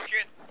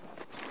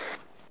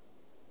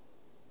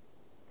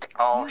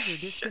 Oh User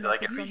shit, did I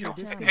get disconnected visual?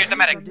 from your channel. Here's the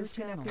medic. User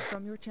disconnected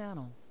from your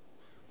channel.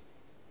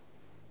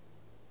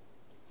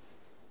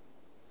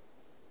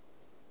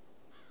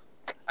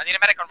 I need a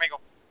medic on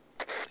Regal.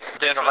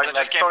 I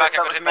just came back, I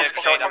got hit by a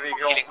grenade, I'm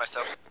healing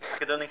myself. I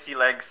could only see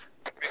legs.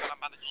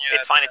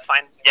 It's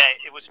fine.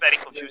 Yeah, it was very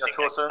confusing.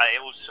 I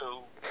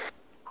also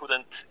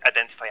couldn't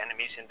identify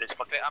enemies in this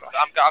fucking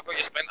I've got your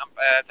sprint.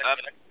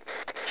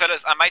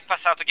 Fellas, I might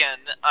pass out again.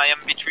 I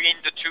am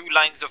between the two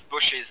lines of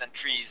bushes and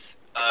trees,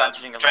 trying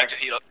to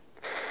heal up.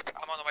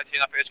 I'm on the way to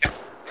heal up, HK.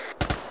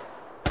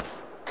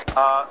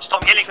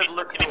 Stop healing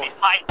me.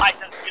 Fight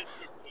and heal.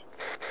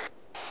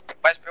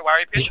 Where are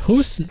you,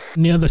 Who's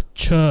near the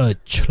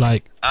church?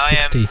 Like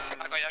 60. To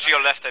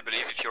your left, I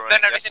believe, if you're No,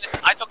 right. listen,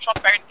 I took shots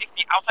bearing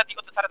 50 outside the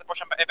other side of the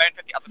bush. I'm bearing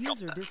 50 out the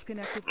shots. User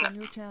disconnected from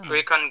your channel.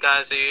 Recon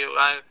guys, are you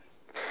alive?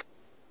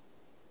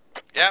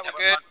 Yeah, we're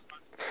good.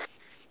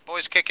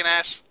 Boys kicking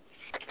ass.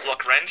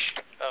 Block range.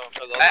 Oh,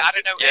 I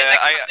don't know.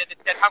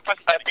 How close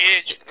is that?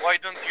 PH, why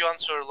don't you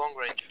answer long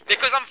range?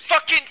 Because I'm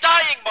fucking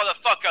dying,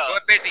 motherfucker!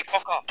 We're busy,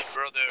 fuck off.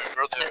 Brother.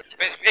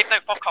 No,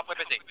 fuck off, we're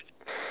busy.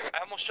 I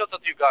almost shot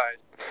at you guys.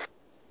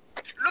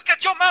 Look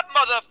at your map,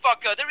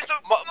 motherfucker! There is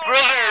a...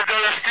 Brother,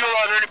 there is still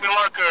an enemy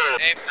marker!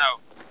 No.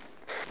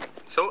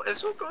 So,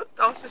 it's all good.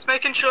 I was just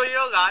making sure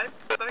you're alive.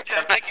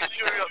 Okay. Making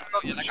sure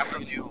you're like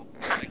I'm you.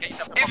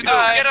 If you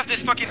get off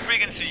this fucking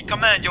frequency,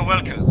 command, you're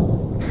welcome.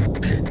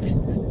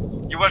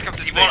 You're welcome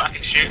to If you want, I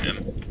can shoot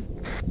him.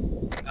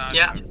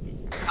 Yeah.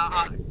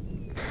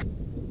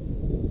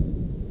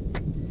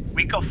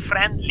 We got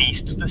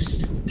friendlies to the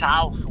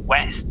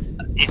southwest.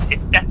 If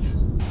that's...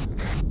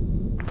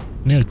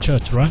 Near the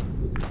church, right?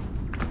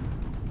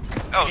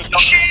 Oh,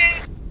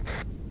 shit!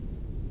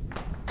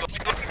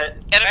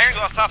 Enemies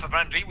to our south,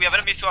 apparently. We have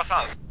enemies to our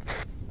south.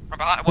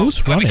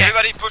 Who's running?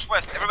 Everybody push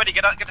west. Everybody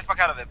get the fuck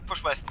out of it.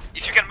 Push west.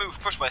 If you can move,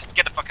 push west.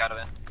 Get the fuck out of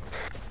it.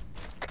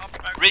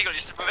 Regal, you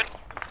still moving?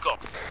 Go.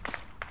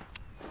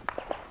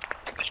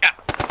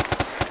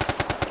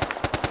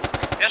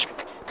 Yes.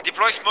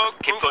 Deploy smoke,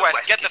 move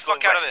west. Get the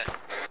fuck out of it.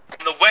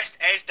 On the west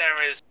edge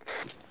there is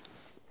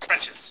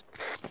trenches.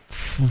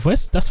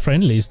 West? That's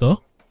friendlies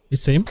though, it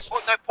seems.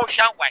 Oh, no, push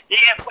out west. Yeah,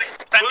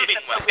 west. Moving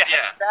west,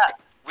 yeah.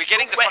 We're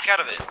getting the fuck out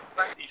of it.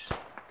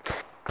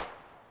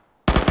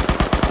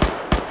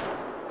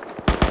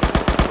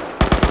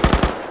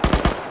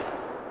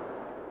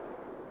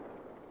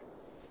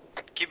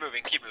 Keep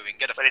moving,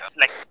 get the fuck out. But it's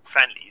like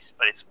friendlies,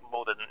 but it's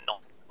more than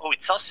not. Oh,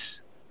 it's us?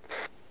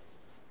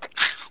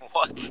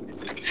 What?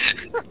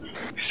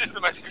 It's just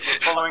the most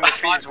Following the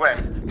trees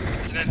west.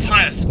 There's an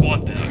entire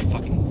squad there,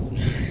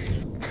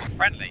 fucking...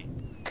 friendly.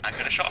 I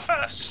could have shot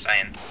first, just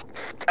saying.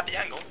 At the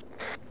angle.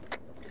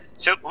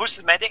 So, who's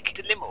the medic?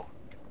 The limo?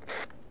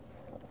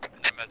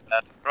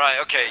 Right,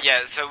 okay,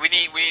 yeah, so we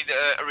need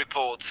a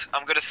report.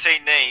 I'm gonna say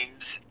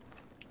names.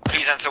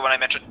 Please answer when I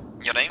mention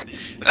your name.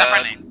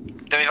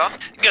 Demivan?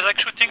 Guys, I'm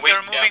shooting,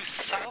 they're moving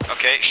south.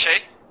 Okay,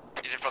 Shay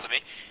is in front of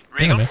me.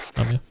 Regal?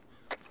 I'm here.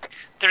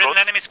 There is an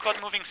enemy squad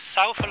moving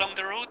south along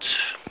the road.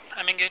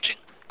 I'm engaging.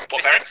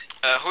 What bearing?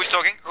 Who's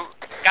talking? Who?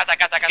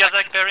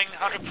 Gazak bearing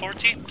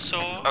 140, so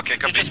okay,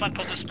 they just went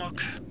past the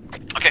smoke.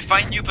 Okay,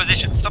 find new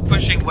positions. Stop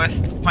pushing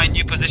west. Find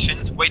new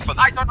positions. Wait for them.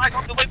 I don't.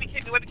 The way we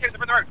came, the they're in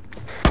the road.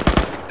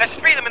 There's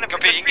 3 of them in the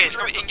Copy, engage,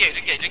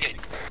 engage.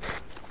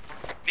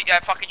 Be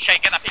fucking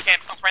shake, get that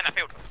PKM, stop spraying that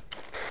field.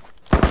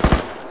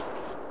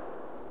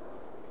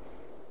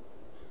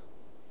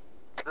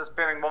 There's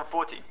bearing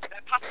 140.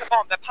 They're past the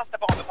bomb,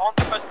 the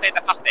bomb's supposed to be,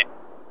 they're past it.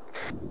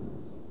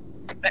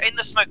 They're in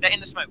the smoke,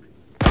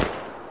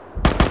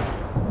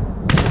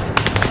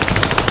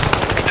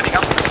 Setting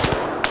up.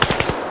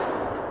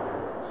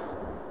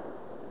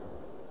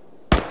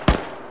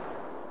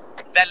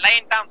 They're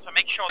laying down, so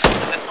make sure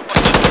there's somebody.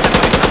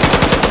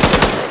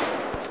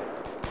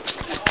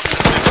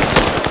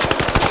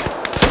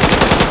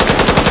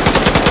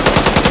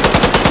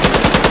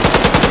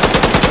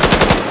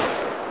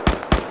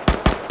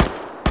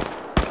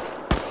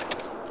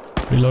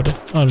 Reloaded.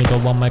 I only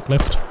got 1 mag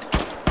left.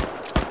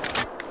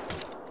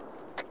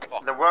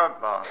 There were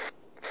bars.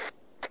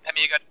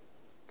 Emmy, you good?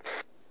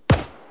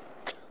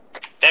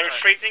 They're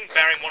retreating,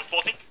 bearing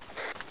 140.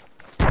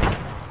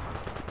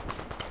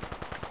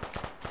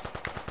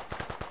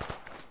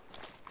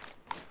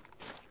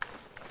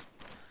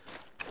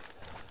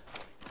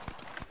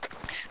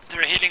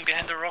 They're healing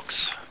behind the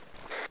rocks.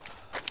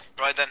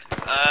 Right then.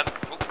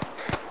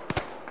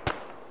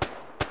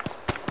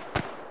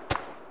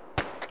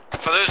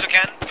 For those who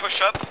can,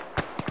 push up.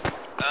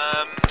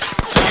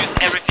 Use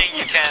everything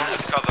you can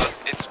as cover.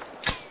 It's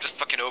just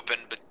fucking open,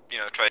 but you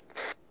know, try.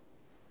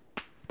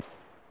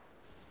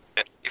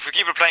 If we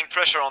keep applying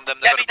pressure on them,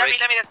 they're gonna break.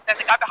 There's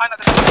a guy behind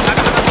us.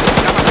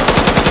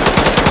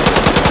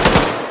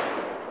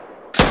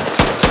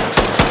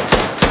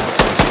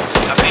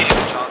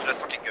 Charge, let's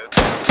fucking go.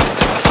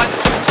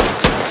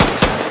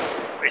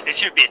 Wait, this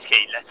should be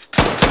HK, let's.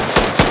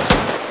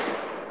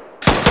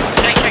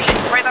 Shake,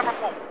 spray that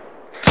report.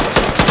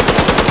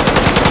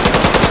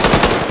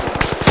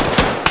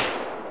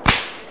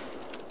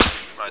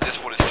 Right, this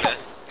wall is clear.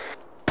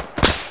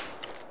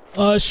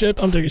 Oh shit,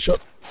 I'm taking a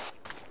shot.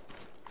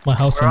 My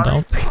house went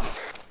down.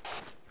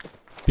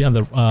 Behind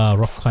the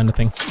rock kind of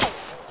thing.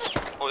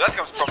 Oh, that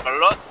comes from a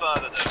lot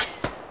further though.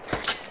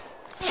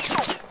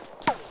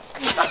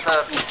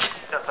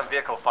 That's a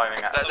vehicle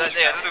firing at us.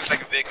 Yeah, that looks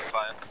like a vehicle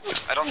fire.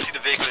 I don't see the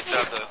vehicle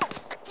itself though.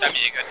 Emmy,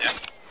 you good, yeah?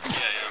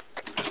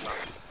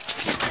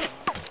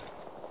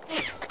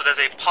 So there's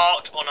a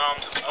parked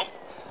unarmed. Oh.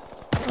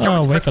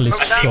 Oh, vehicle is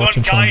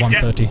shorting from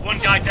 130. One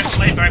guy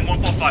definitely bearing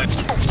 145.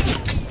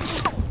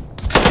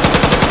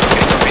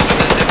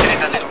 They're in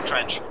that little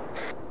trench.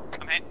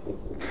 I'm here.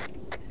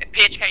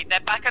 PHK,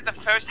 they're back at the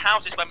first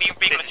houses when me and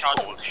Regal are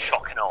charged.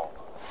 Shock and all.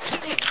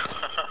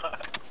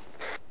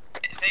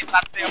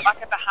 They're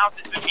back at the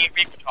houses when me and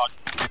Regal are charged.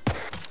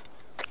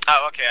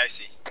 Oh, okay, I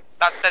see.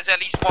 There's at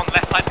least one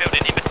left side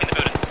building in between the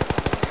buildings.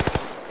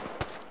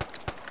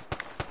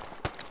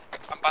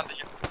 I'm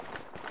bandaging.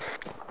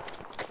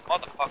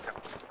 Motherfucker.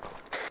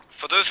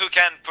 For those who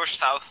can, push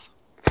south.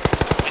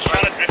 Just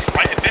trying to drift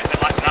right a bit,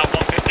 but like now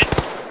 150.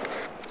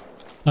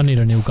 I need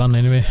a new gun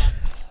anyway.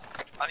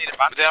 I need a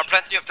bandage. There are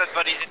plenty of dead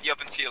bodies in the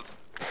open field.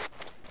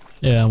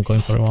 Yeah, I'm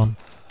going for one.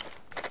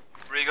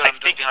 Regal, I'm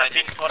just behind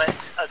you. For it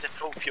as a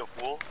trophy of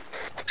war.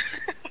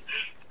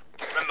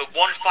 Remember,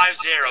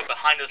 150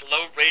 behind us,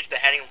 low ridge, they're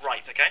heading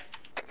right, okay?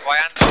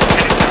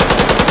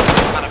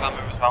 Out of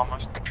ammo as well,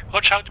 almost.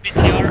 Watch out,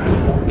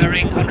 BTR,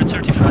 bearing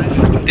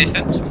 135.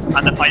 Distance.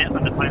 Under fire.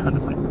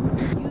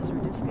 User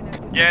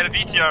disconnected. Yeah, the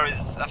BTR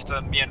is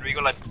after me and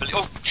Regal, I believe.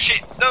 Oh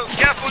shit! No,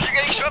 careful, you're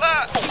getting shot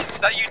at! Is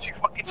that you two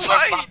fucking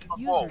Right.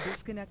 User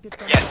disconnected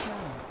from Yes. the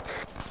channel.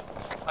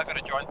 I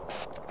gotta join.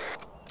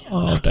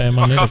 Oh damn,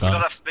 I need a Fuck off, we don't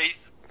gun. have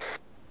space.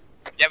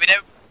 Yeah, we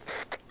know.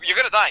 You're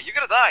gonna die,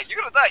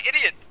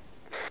 idiot!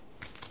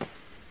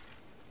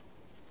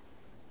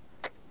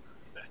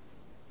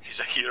 He's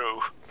a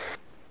hero.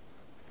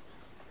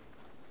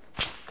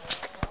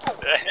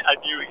 I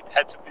knew it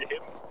had to be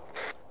him.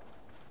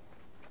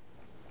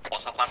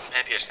 What's our plan from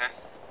here,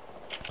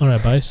 PHK?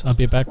 Alright guys, I'll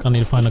be back, I need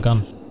to find a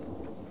gun.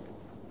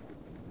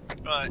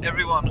 Right,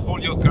 everyone,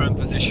 hold your current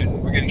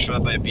position. We're getting shot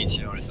at by a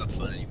BTR, it's not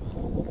fun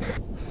anymore.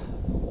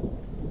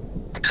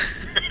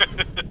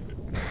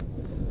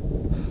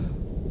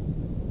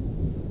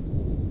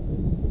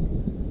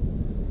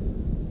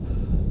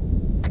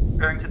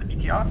 Going to the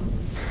BTR?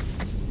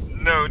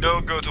 No,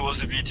 don't go towards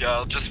the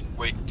BTR, just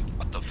wait.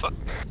 What the fuck?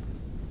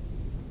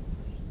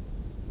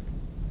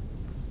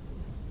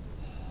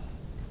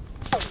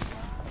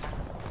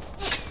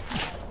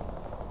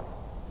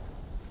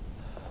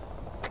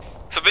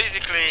 So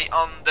basically,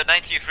 on the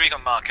 19th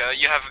recon marker,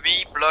 you have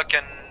me, Block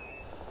and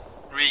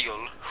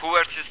Regal. Who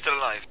else is still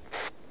alive?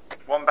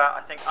 Wombat,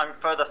 I think I'm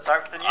further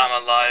south than you.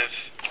 I'm alive.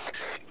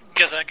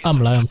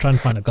 I'm alive, I'm trying to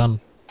find a gun.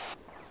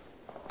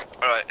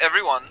 Alright,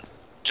 everyone,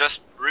 just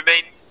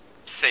remain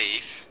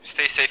safe.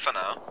 Stay safe for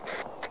now.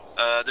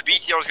 The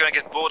BTR is gonna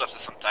get bored after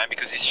some time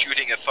because he's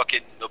shooting a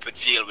fucking open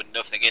field with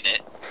nothing in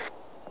it.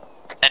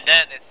 And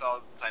then it's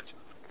all time to move.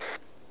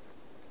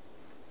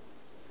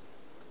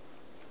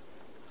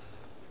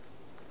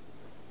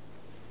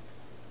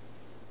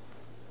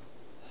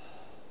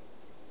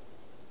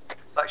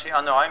 It's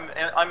actually, no,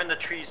 I'm in the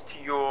trees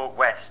to your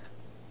west.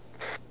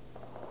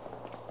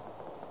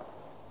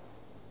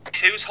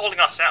 Who's holding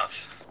us south?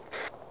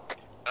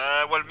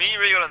 Well, me,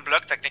 Real, and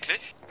Block, technically.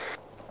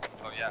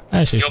 Oh yeah.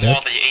 You're more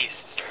on the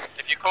east.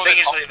 If you call the this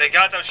thing is, the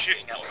guys I'm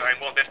shooting at were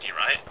wearing 150,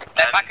 right?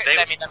 They're back at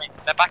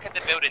they're back at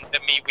the buildings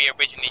that we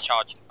originally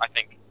charged, I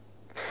think.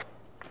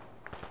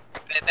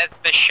 There's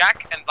the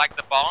shack and like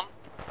the barn.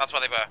 That's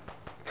where they were.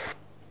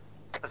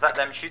 Is that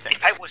them shooting?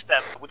 If I was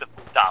them, I would have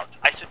pulled out.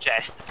 I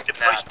suggest the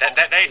first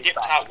they dipped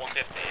out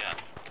 150, yeah.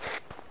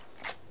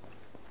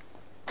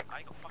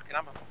 I got fucking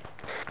ammo.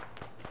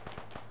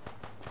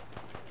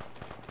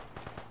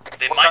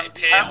 They might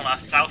appear on our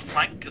south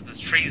flank because there's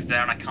trees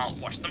there and I can't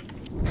watch them.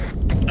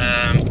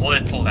 Or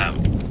they pulled out.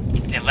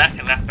 They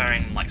left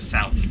bearing like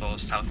south or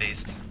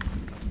southeast.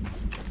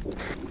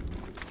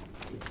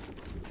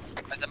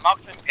 There's a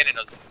marksman hitting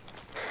us.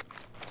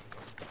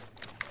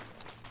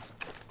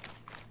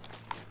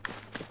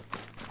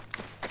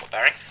 What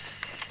bearing?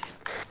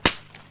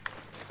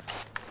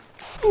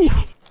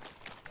 Oof.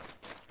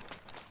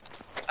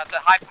 That's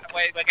a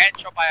we're getting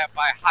shot by a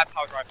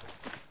high-powered rifle.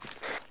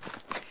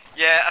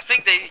 Yeah, I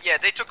think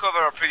they took over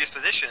our previous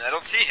position. I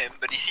don't see him,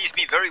 but he sees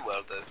me very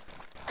well though.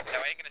 No,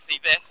 we ain't gonna see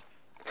this.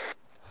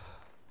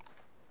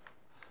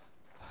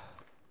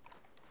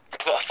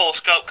 I've got a full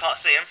scope, can't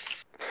see him.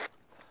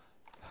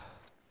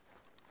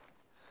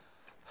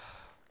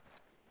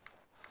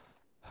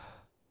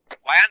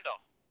 Wyandor.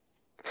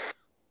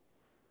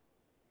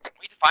 We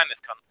need to find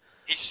this cunt.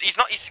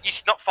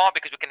 He's not far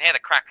because we can hear the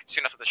crack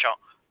soon after the shot.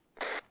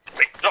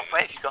 Wait, not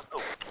where have you gone?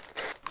 Oh.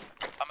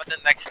 I'm at the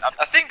next.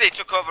 I think they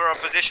took over our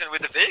position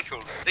with the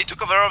vehicle. They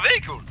took over our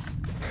vehicles.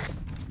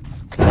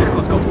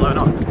 Vehicles got blown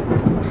up.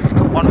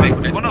 One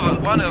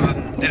of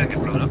them didn't get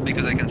blown up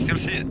because I can still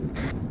see it.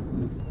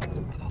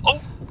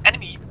 Oh,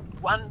 enemy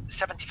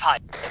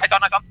 175. I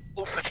done.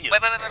 Oh, field.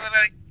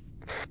 Wait.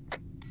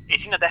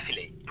 It's in a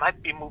defile.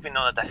 Might be moving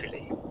on a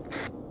defile.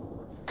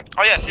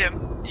 Oh yeah, see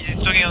him. He's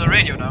talking on the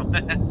radio now.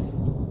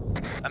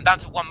 I'm down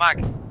to one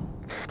mag.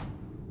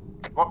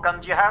 What gun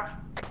do you have?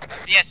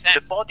 DSS.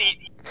 The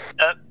body,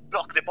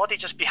 Block, the body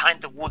just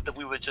behind the wood that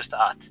we were just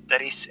at.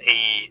 There is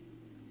a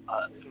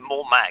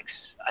more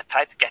mags. I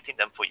tried getting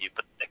them for you,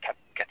 but they kept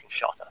getting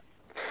shot at.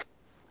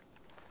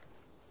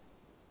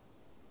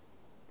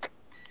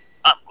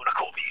 I'm gonna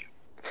cover you.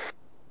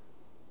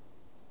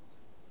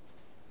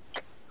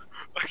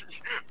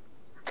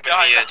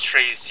 The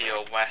trees to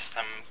your west,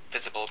 I'm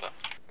visible, but...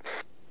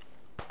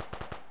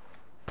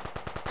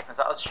 Is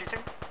that us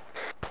shooting?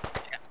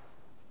 Yeah.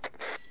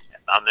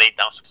 I'm laying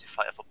down some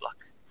fire for Block.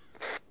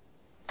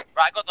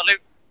 Right, I got the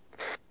loot.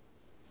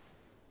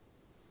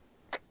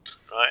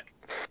 Right.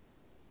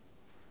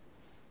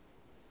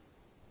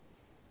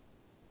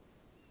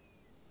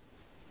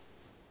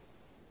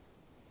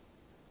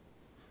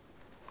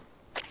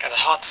 Guys, they're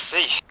hard to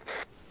see.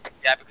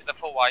 Yeah, because they're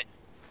full white.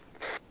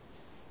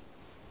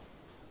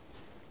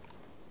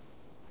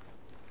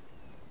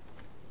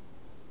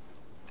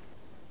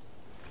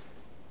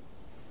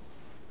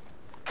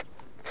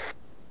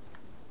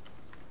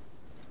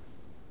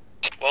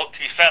 Well, to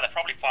be fair, they're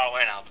probably far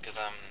away now because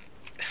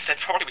they'd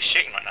probably be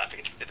shooting right now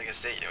if they can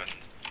see you. And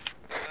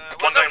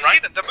One going right.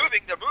 See them.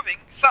 They're moving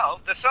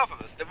south. They're south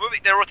of us.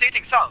 They're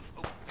rotating south.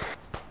 Oh.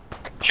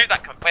 Shoot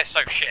that cunt. We're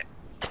so shit.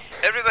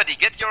 Everybody,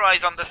 get your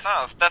eyes on the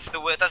south. That's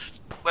where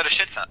the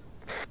shit's at.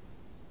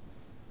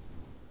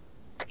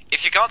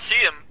 If you can't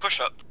see them, push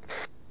up.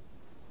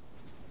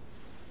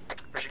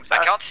 Pushing south.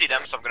 I can't see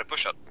them, so I'm gonna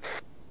push up.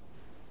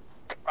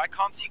 I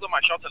can't see where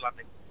my shots are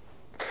landing.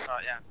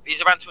 Yeah.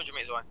 He's around 200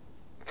 meters away.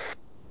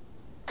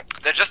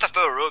 They're just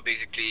after the road,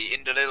 basically,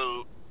 in the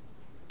little...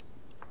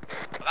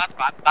 Well, that's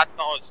bad. That's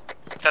not us.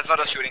 That's not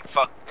us shooting.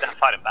 Fuck. They're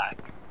fighting back.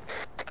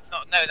 That's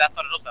not... No, that's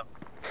not us, though.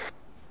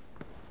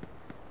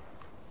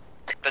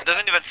 That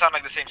doesn't even sound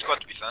like the same squad,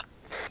 to be fair.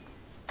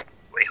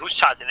 Wait, who's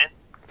charging in?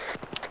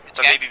 It's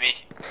maybe me.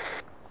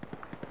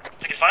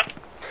 Think it's fine?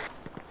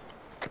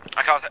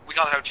 We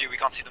can't help you, we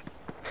can't see them.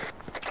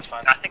 That's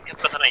fine. I think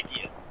I've got an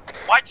idea.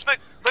 White smoke!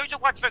 Loads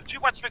of white smoke! 2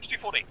 white smokes,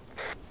 240.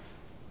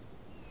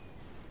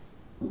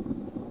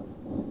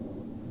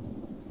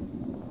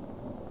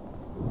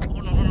 Oh,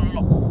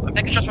 no. I'm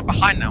taking shots from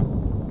behind now.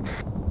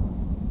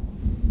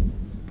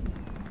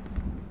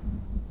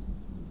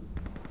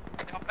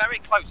 They got very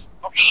close.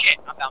 Oh shit,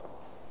 I'm down.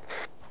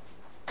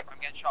 I'm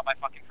getting shot by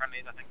fucking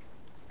friendlies, I think.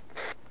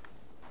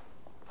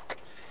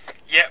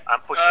 Yep, I'm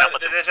pushing up.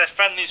 There's a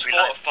friendly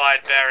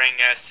fortified bearing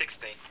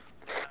 60.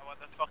 What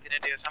the fucking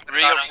idiots. I'm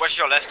Regal, watch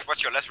your left,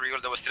 Regal,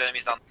 there was still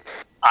enemies down.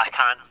 I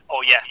can.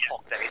 Oh yeah,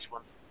 fuck, there is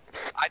one.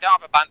 I don't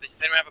have a bandage.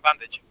 Does anyone have a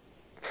bandage?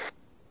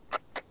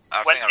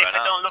 Well, if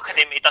I don't look at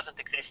him, it doesn't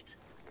exist.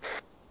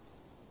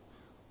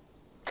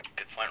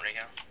 Good point,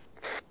 Regal.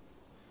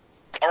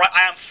 Alright,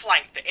 I am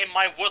flanked. They're in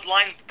my wood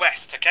line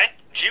west, okay?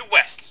 Due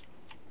west.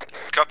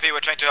 Copy, we're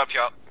trying to help you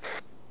out.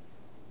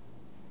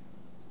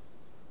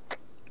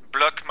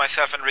 Block,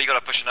 myself and Regal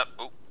are pushing up.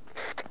 Ooh.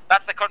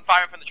 That's the cunt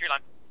firing from the tree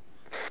line.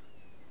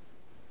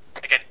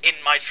 Again, in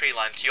my tree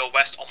line, to your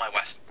west or my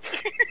west.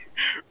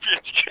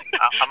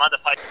 I'm under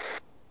fire.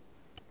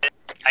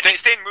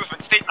 Stay in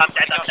movement, stay in movement. I'm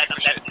dead.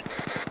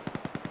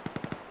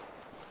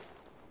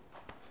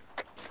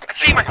 I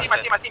see him.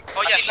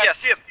 Oh yeah, I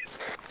see him.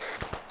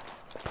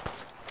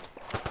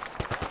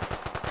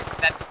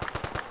 Dead.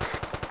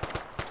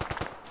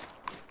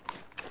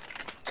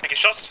 Taking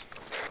shots.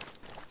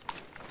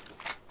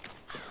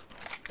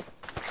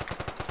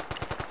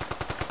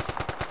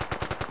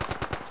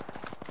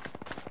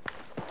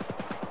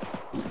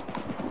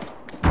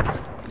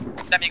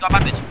 Damn, you got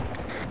bandage.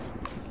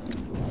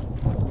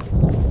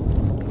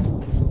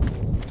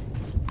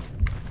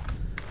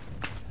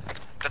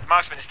 That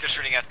marksman is still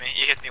shooting at me.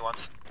 He hit me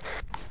once.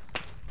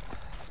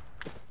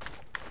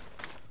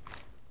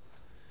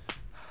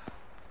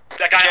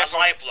 That guy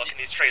alive blocking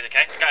these trees,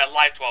 okay? That guy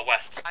alive to our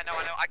west. I know.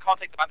 I can't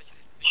take the bandages.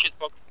 This shit's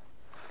broken.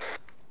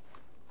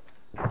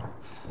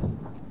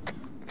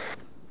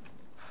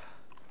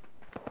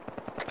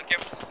 Thank you.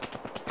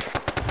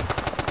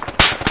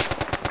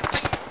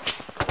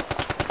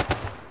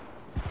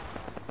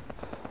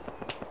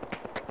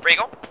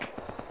 Regal?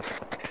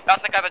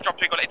 That's the guy that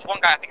dropped Regal. It's one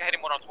guy. I think I hit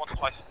him once or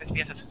twice. This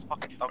VSS is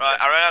fucking dog. Right,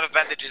 I ran out of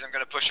bandages. I'm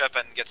gonna push up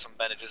and get some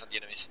bandages on the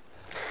enemies.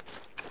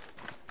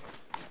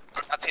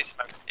 That's his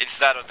phone. It's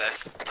that or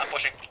death. I'm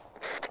pushing.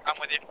 I'm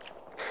with you.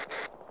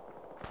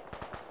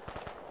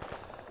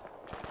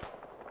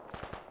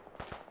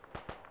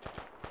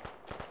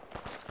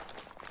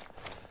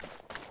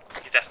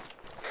 He's dead.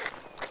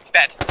 He's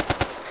dead.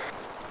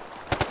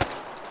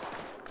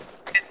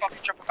 He's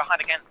fucking jumping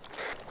behind again.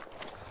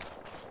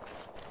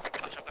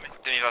 Catch up with me.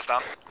 Didn't was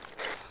down.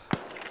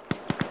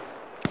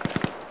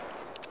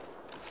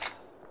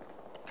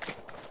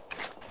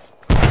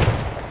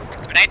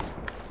 Grenade.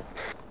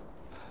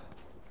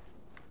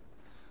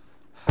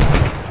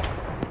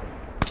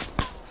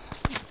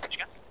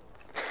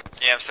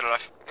 Yeah, I'm still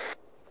alive.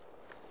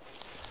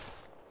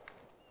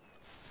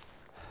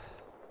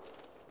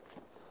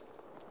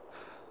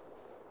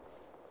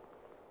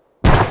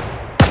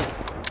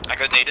 I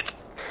got naded.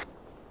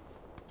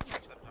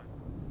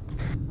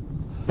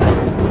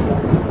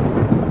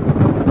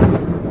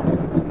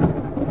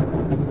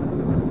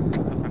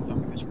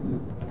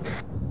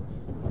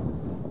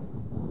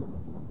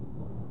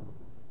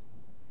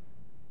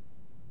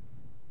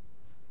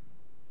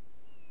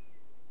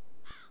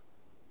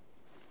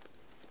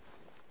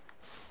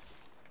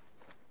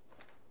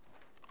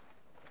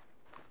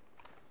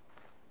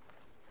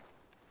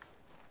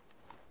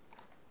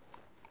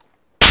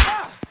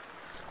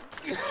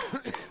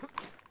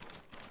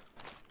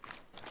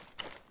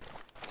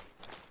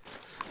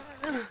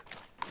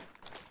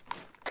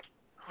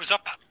 Who's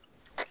up?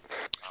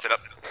 Still up.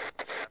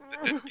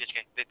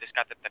 PHK, this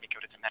guy that me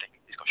killed, it's a medic.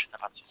 He's got shit in the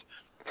bandages.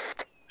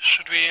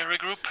 Should we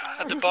regroup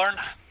at the barn?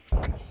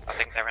 I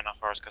think they're enough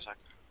for us, Cossack.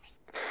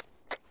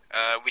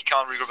 We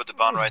can't regroup at the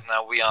barn right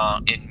now. We are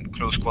in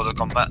close quarter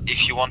combat.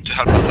 If you want to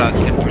help us out,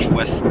 you can push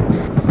west.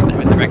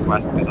 With direct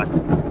west, Cossack.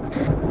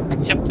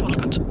 Yep, all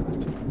good.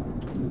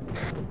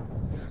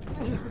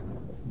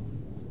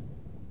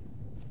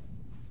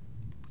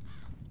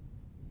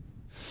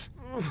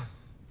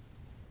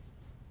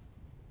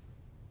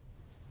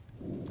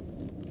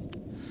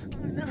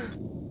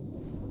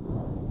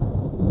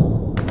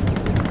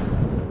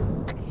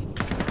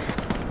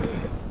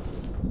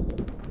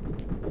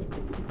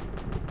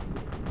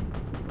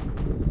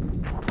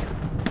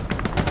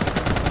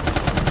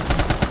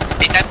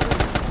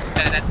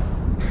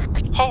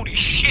 Holy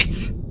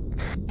shit!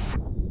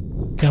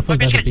 Careful,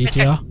 there's a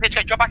BTR.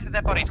 PHK, drop back to the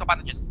dead body, he's got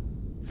bandages.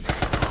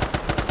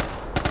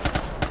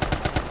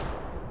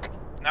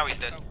 Now he's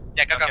dead.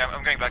 Yeah, go.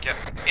 I'm going back, yeah.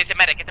 It's a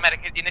medic.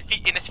 In the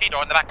feed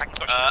or in the backpack, he's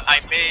got I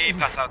may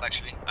pass out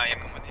actually. I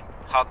am with him.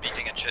 Heart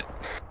beating and shit.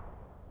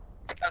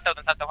 Stand still,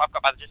 I've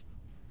got bandages.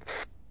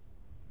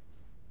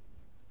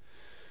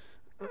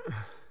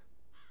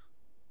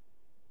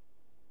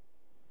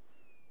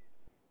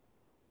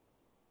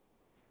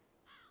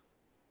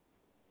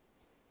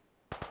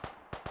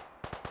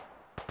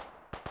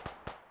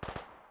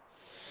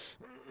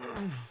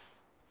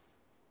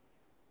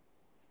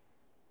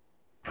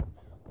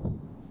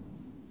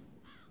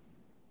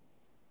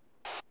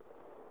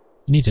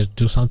 You need to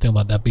do something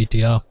about that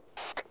BTR.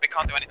 We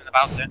can't do anything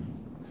about it.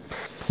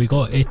 We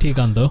got AT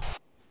gun though.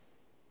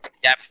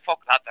 Yeah,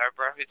 fuck that there,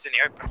 bro. It's in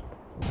the open.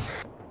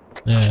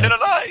 Yeah. I'm still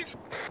alive!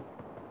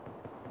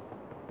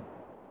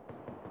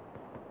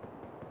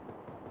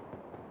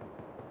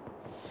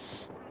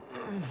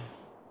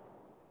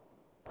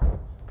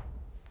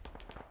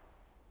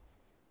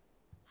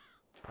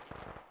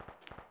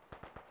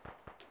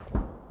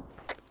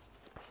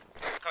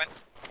 Come in.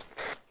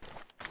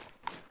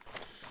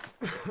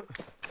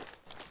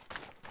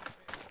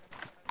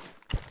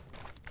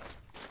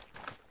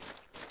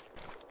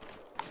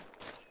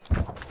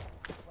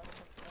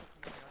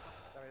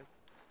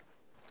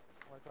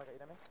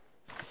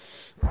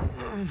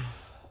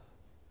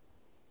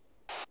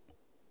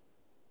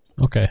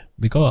 Okay,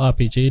 we got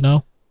RPG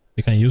now.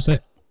 We can use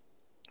it.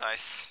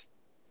 Nice.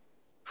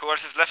 Who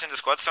else is left in the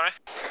squad, sorry?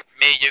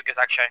 Me, you,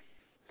 Gazak, Shay.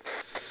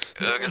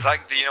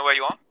 Gazag, do you know where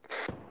you are?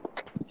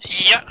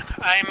 Yeah,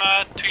 I'm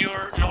to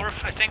your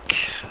north, I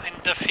think, in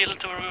the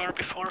field where we were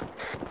before.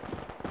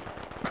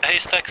 The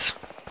haystacks.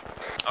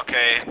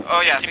 Okay.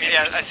 Oh yeah,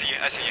 I see you.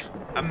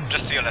 I'm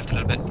just to your left a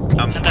little bit.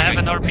 And I have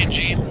an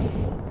RPG.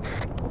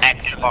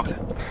 Excellent.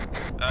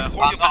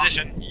 Hold your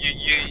position.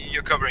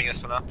 You're covering us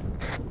for now.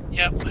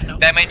 Yeah, I know.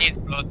 They may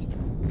need blood.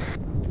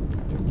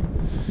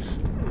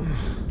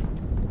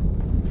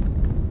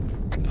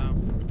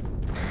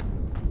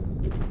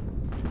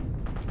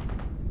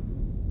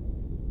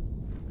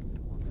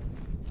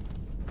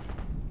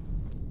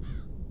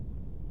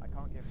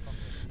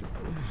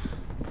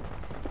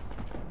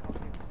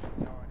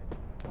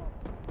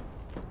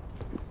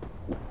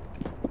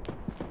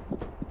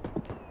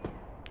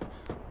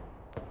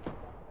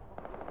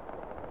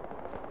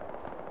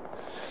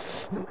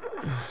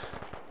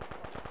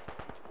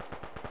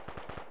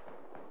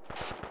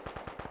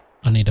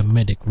 I need a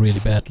medic really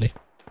badly.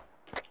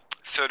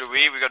 So do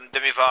we. We got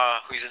Demivar,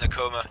 who's in a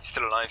coma. He's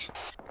still alive.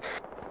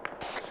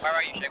 Where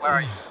are you, Shay? Where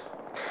are you?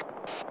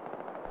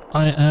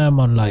 I am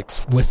on like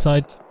west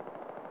side.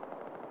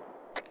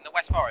 In the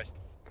West Forest.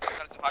 I'm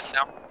going to touch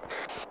now.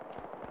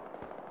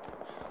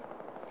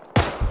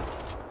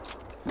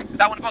 Is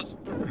that one of us?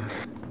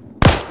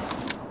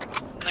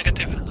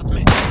 Negative, not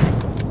me.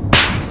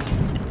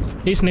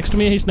 He's next to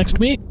me,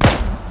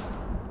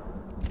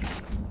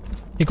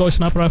 He goes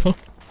sniper rifle.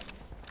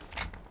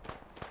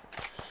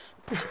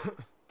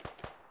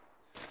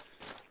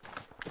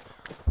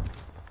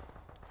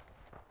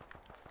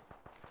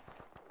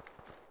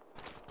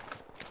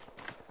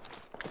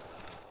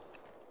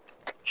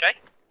 Shay?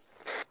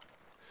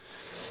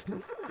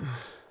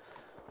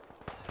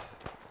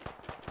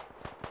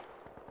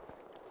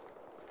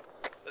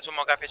 There's one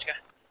more guy, PHK.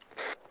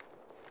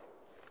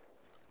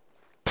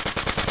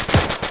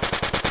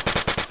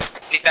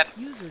 He's dead.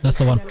 That's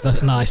the one.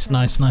 Nice.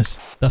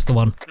 That's the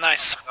one.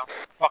 Nice.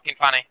 Fucking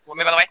funny. Want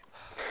me by the way?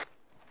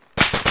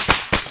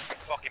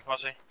 Fucking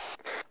pussy.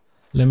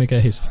 Let me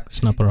get his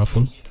sniper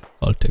rifle.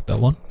 I'll take that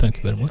one. Thank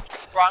you very much.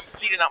 Bro, I'm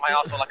bleeding out my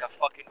arsehole like a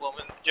fucking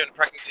woman during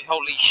pregnancy.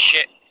 Holy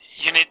shit.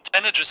 You need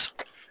bandages.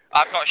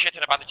 I've got shit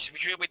in about it.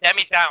 With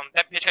Demi's down.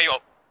 Dem, PHK, you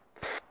up.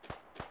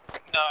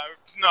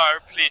 No,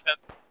 please don't.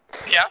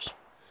 Piash?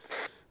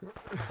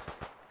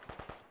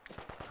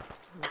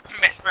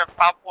 Mais c'est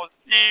pas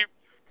possible.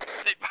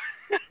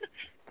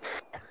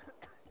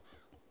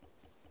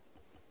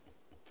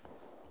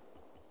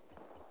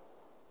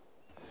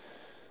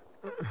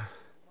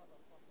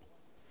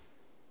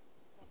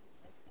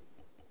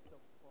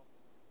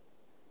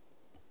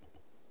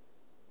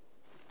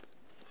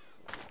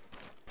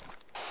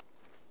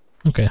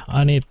 Okay,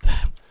 I need...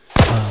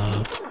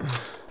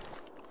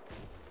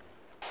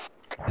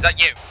 Is that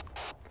you?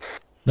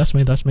 That's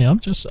me. I'm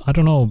just... I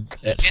don't know.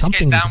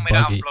 Something is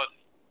buggy. Blood.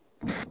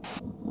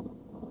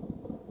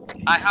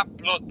 I have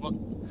blood, but...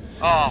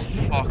 Oh,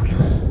 fuck.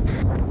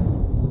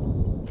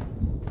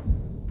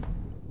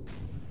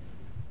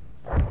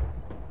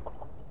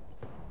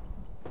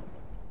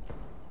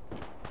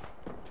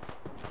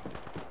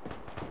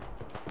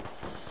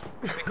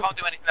 We can't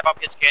do anything about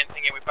PHK and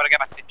thingy. We've got to get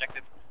back to the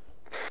objective.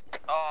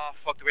 Oh,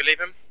 fuck. Do we leave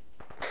him?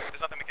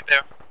 There's nothing we can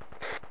do.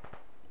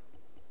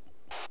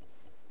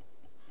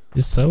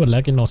 Is server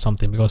lagging or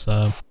something? Because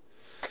No,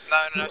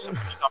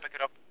 someone just can't pick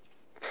it up.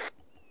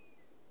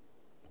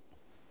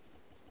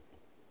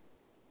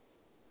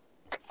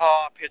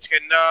 Oh,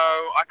 PHK, no,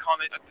 I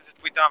can't.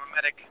 We don't have a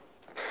medic.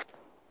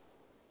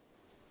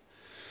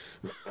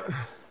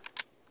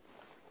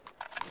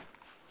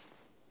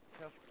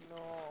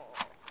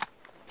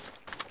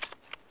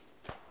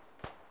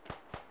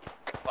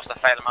 Must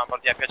have failed, man, but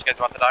yeah, PHK's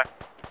about to die.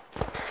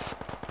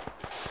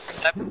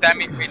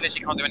 Demi, we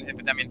literally can't do anything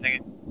for Demi and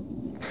thingy.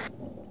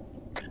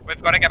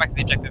 We've got to get back to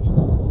the objective.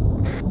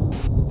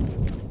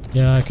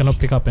 yeah, I cannot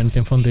pick up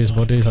anything from these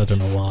bodies. I don't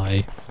know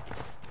why.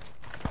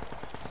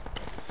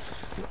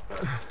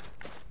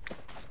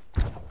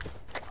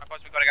 Alright boys,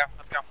 we've got to go.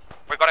 Let's go.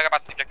 We've got to get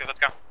back to the objective. Let's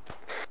go.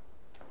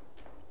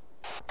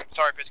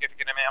 Sorry, PHK, if you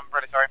can hear me. I'm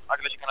really sorry. I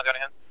literally cannot do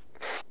anything.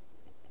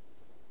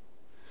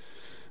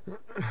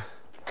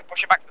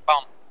 Push it back to the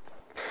bomb.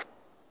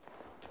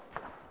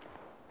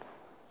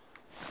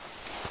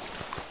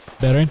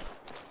 Bearing?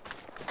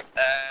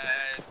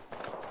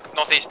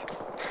 Northeast.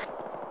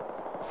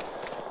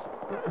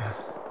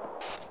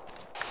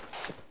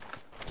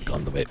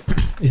 Gone the way.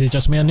 Is it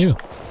just me and you? Is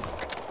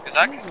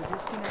that?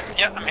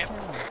 Yeah, I'm here.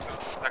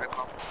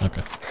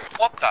 Okay.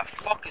 What the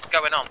fuck is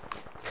going on?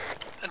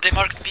 They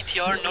marked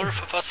BTR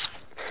north of us.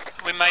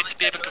 We might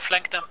be able to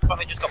flank them. But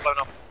they just got blown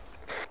up.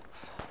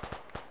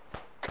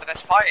 But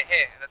there's fire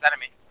here. There's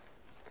enemy.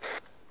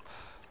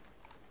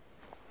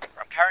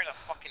 I'm carrying a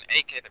fucking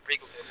AK that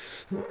Regal did.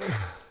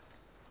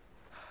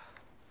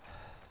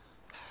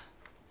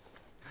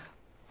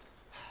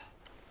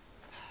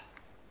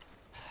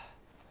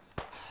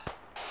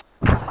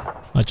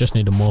 I just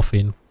need a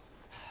morphine.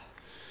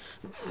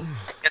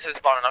 Get to this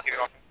barn and I'll give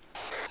you one.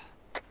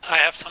 I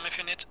have some if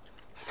you need.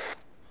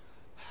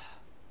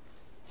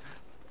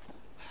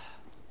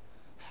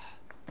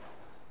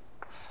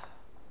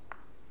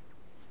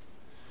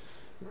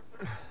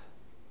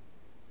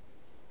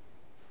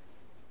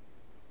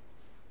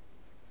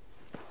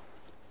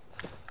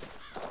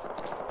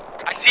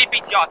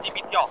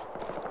 BTR, BTR.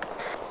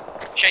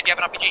 Shade, do you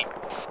have an RPG?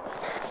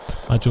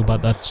 I do,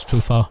 but that's too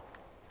far.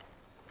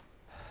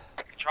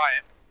 You can try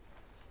it.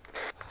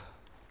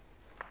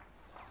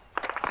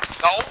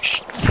 No,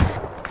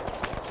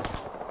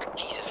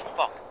 Jesus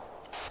fuck.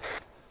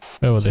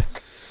 Where were they?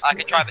 I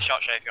can try the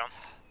shot, Shay, if you want.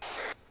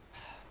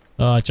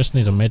 I just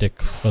need a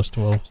medic, first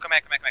of all. Come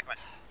here.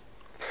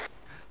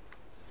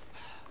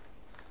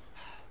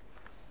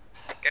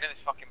 Get in this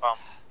fucking bomb.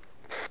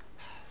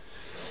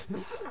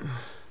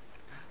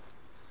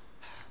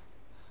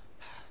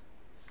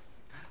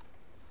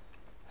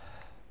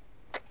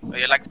 Oh,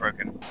 your leg's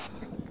broken.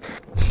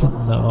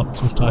 No, I'm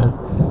too tired.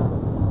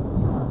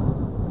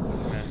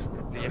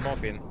 Do you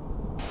morphine?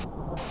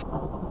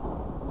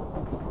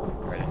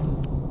 Right.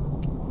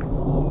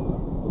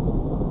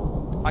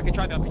 I can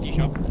try the RPG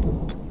shot.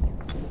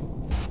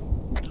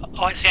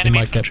 Oh, I see You enemy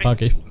might get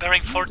infantry. buggy.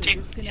 Bearing 40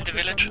 in the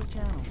village.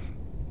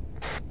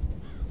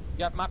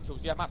 You have map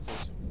tools,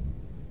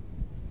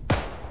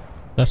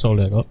 That's all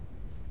I got.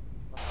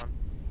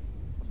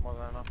 That's more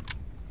than enough.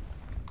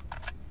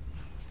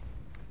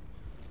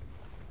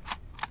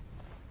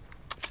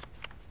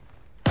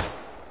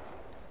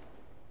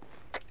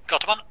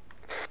 Got one.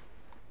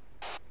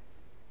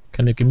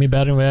 Can you give me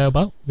bearing where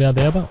are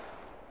they about?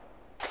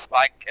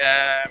 Like,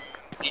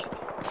 east.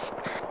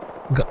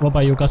 What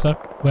about you, Gaza?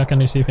 Where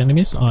can you see if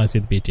enemies? Oh, I see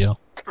the BTR.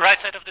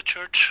 Right side of the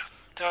church.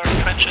 There are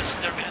trenches.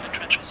 They're behind the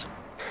trenches.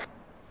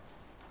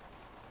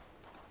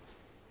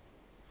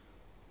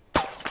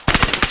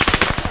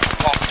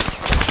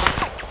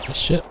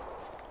 Shit.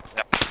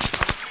 Yep.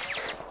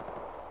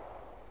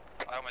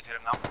 I almost hit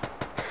him now.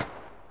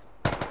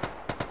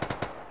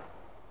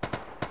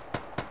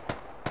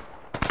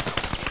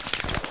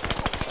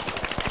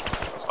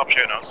 Stop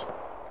shooting us.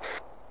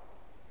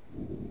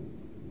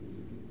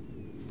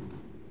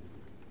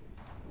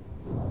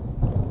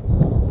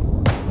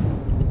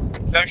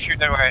 Don't shoot,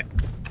 no way.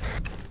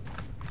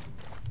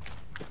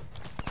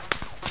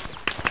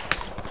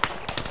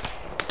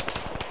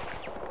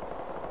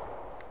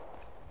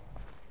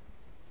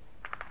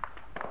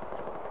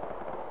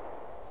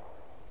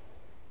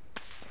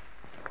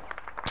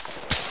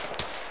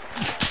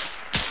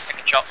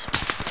 Taking shots.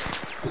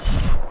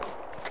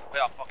 We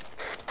are fucking.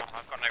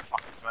 I've got no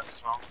fucking cement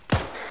as well.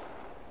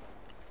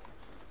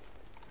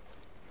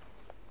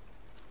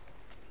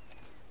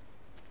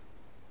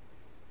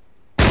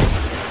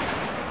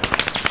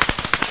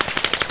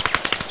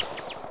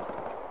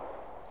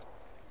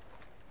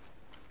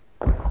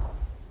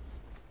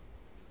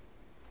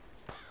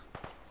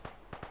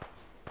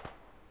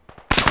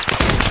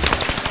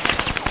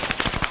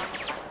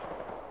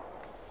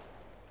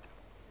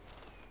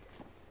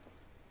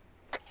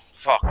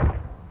 Fuck.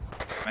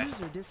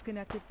 User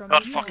disconnected from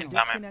God your fucking user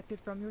damn it. disconnected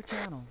from your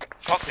channel.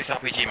 Fuck this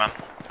RPG, man.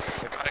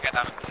 We've got to get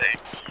down and see.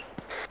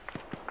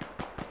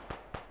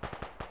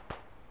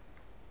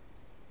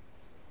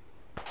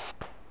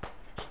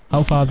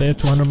 How far are they?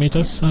 200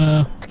 meters?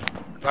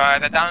 Right,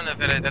 they're down in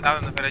the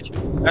village.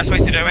 Best way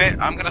to do it,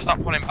 I'm gonna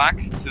start pulling back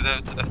to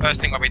the first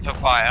thing where we took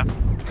fire.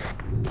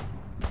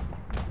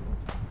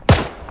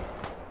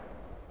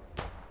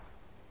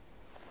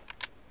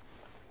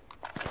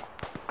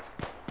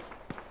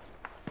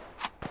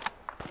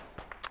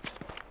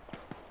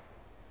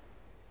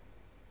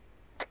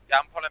 Yeah,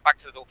 I'm pulling back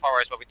to the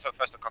forest where we took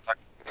first contact.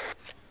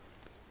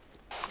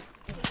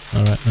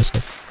 Alright, let's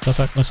go.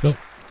 Gaza, let's go. No,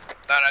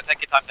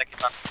 take your time. Take your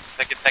time.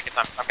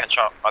 I'm getting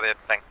shot by the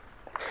thing.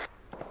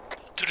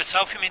 To the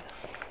south, you mean?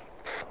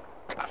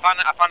 I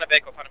found a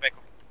vehicle.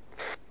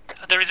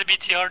 There is a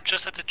BTR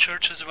just at the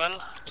church as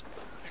well.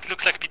 It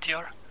looks like a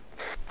BTR.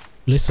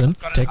 Listen,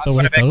 take the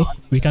vehicle.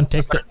 We can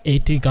take the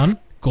 80 gun,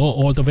 go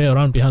all the way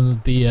around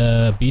behind the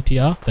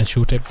BTR, then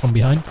shoot it from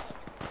behind.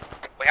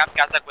 We have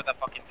Kazakh with the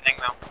fucking thing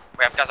now.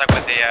 We have Kazakh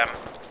with the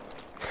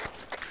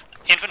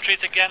Infantry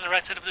is again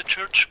right side of the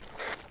church.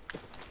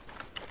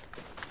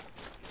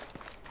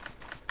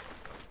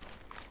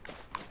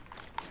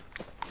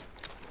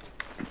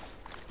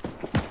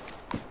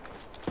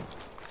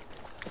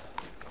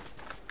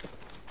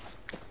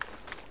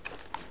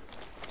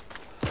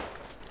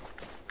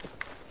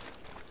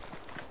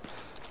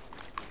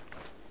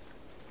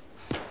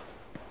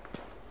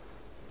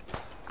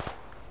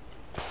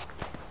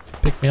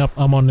 Pick me up,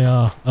 I'm on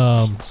the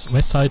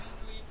west side.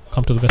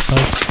 Come to the west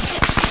side.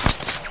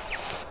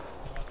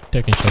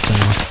 Taking shots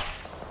anyway.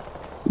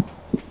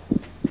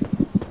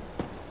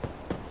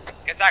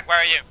 Kazakh, where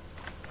are you?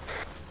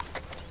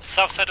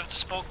 South side of the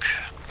smoke.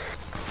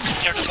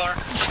 Near the bar.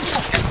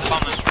 Get the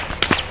bombers.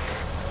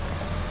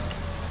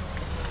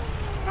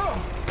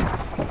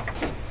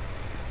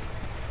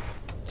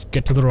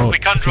 Get to the road. We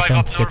can't if you drive can,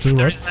 up get north, to the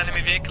there road. is an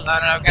enemy vehicle.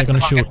 No, They're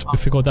gonna shoot.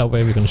 If we go that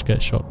way, we're gonna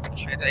get shot.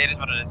 It is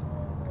what it is.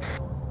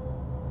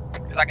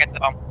 Kazakh, get the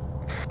bomb.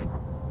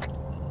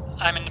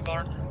 I'm in the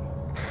barn.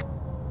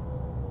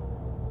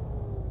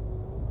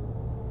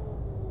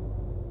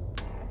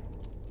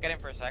 Get in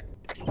for a sec.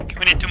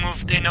 We need to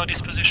move, they know this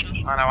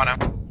position. I know.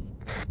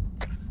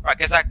 Right,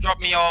 Kazakh, drop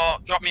me your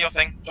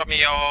thing. Drop me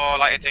your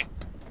light AT.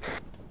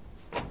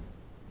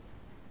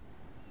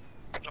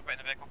 Drop it in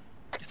the vehicle.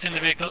 It's in the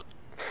vehicle.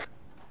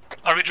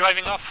 Are we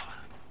driving off?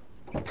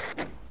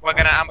 We're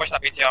gonna ambush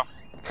that BTR.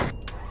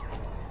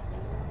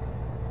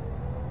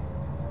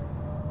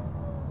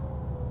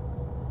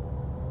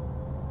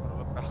 Gotta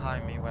look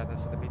behind me where the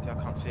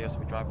BTR can't see us,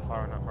 we drive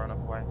far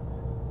enough away.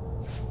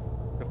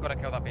 We've got to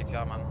kill that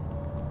BTR, man.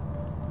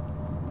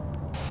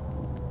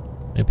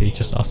 Maybe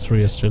just us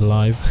three are still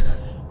alive.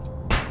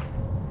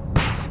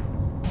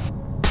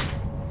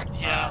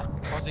 Yeah.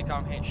 Aussie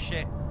can't hit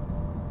shit.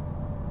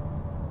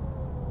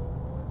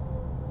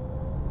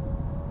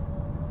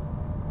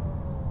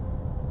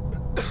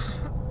 If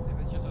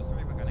it's just us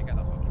three, we're gonna get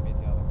that fucking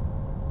BTR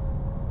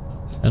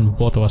though. And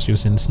both of us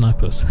using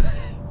snipers.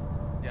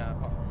 Yeah,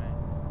 apart from me.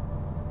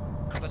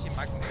 It's actually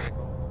Magnum's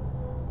vehicle.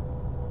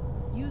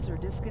 User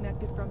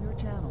disconnected from your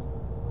channel.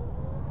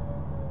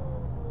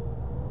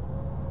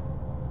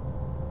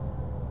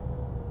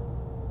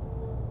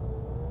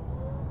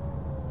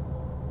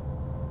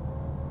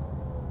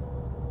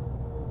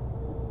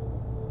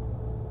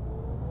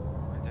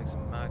 Take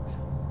some mags.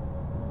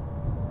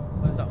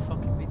 Where's that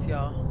fucking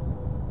BTR?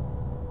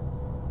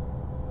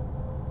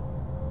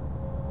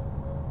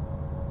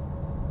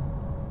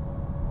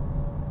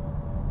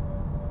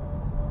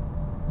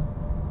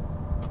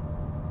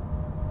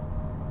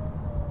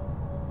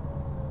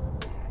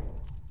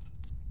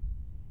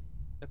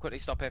 Quickly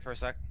stop here for a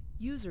sec.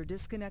 User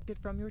disconnected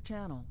from your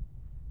channel.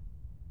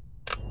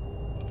 Stay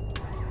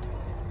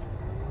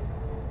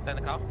in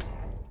the car.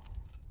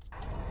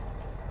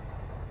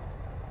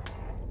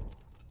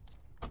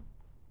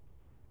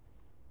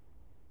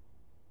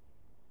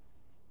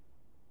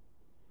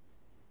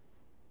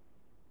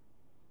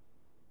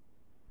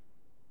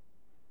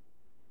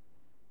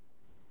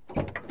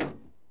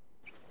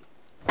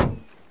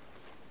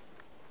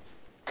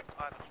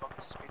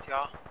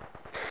 BTR.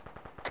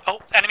 Oh,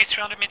 enemies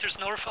 300 meters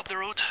north of the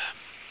road.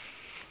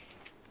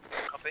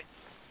 Copy.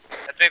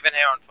 Let's move in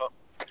here on foot.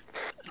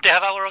 They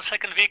have our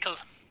second vehicle.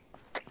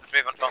 Let's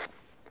move on foot.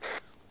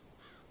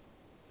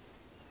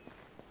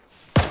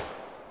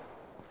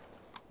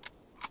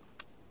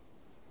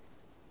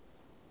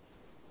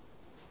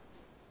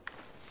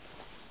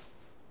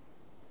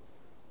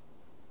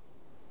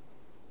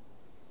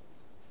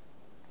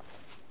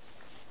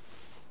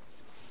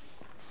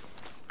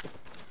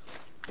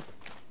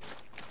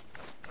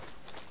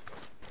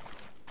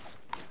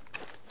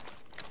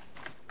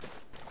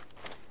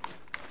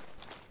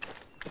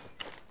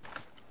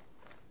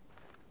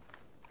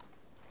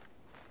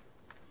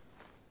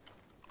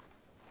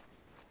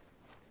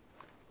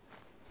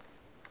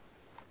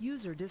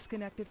 User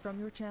disconnected from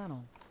your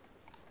channel.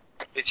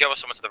 BTR was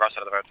someone to the right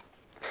side of the road.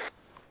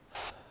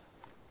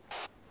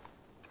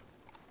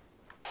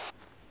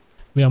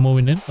 We are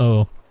moving in?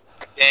 Oh.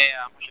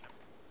 Yeah, I'm pushing him.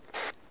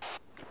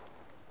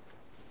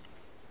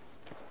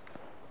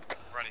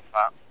 Really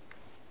fat.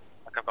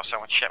 Like I've got so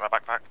much shit in my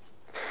backpack.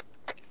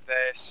 Don't need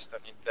this,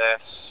 don't need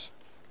this.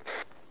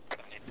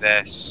 Don't need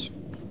this.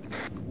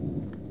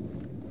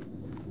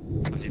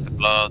 Don't need the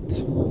blood.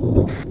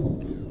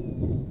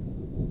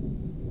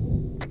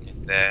 Don't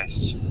need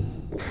this.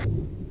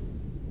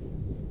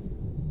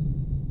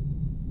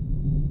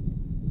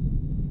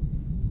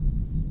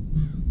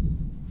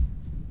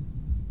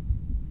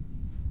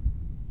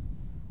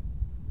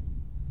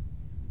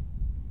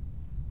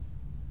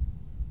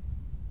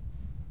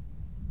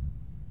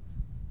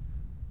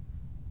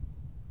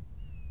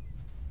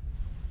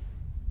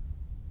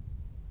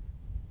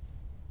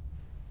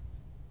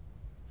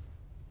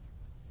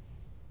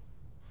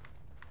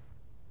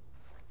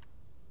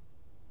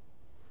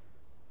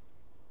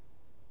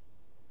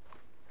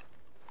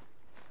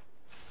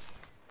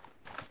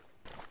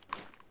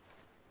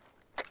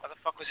 Where the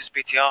fuck was this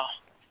BTR?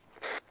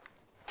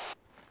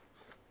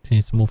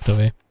 It's moved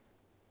away.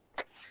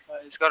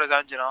 He's got his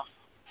engine off.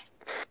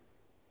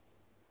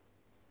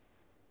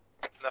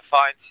 And the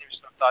fight seems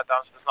to have died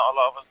down, so there's not a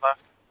lot of us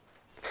left.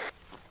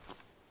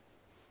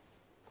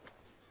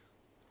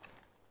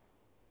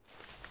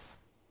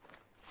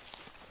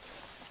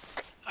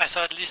 I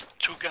saw at least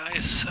 2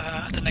 guys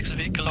at the next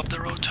vehicle up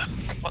the road.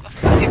 What the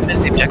fuck even is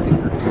the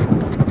objective?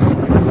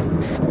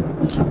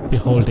 The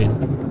holding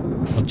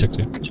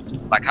objective.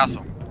 Like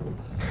castle.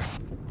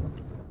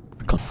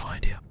 I got no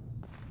idea.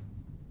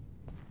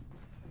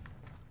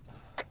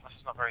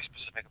 That's not very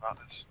specific about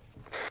this.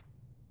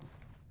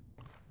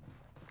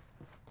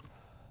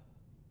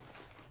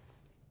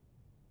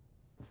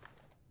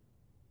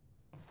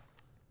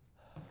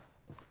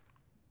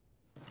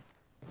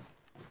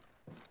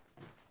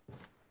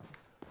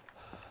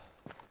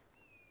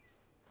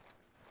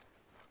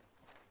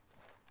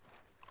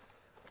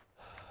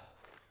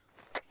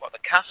 What, the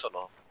castle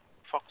or?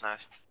 Fuck knows.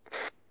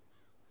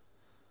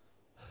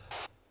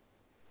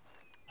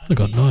 I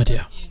got no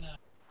idea.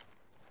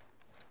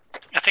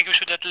 I think we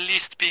should at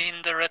least be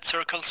in the red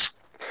circles.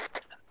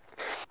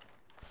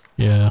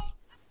 Yeah.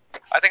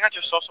 I think I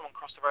just saw someone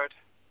cross the road.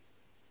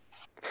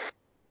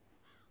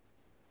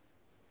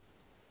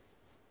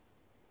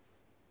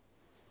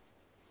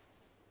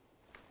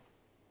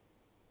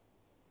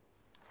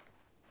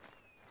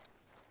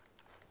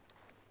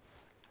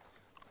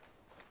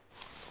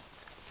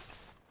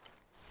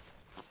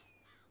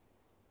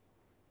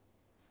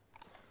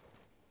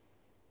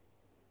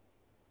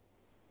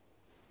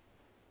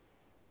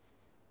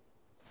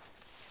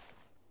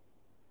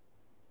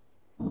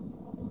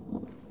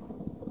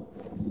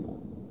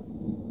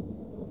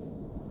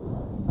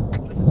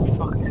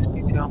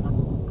 Arma.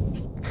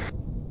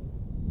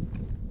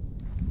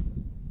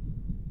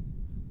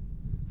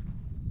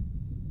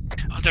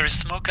 Oh, there is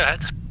smoke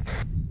ahead.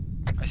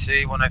 I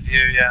see one of you,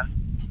 yeah.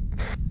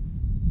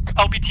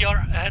 Oh,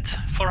 BTR ahead,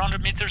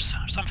 400 meters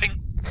or something.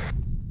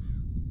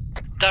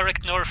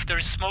 Direct north, there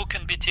is smoke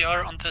and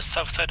BTR on the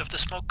south side of the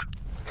smoke.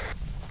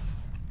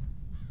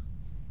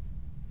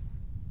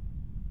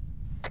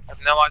 I have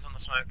no eyes on the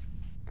smoke.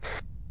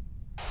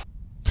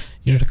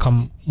 You need to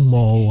come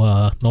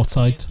more north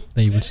side,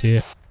 then you will see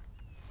it.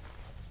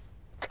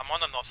 I'm on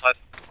the north side.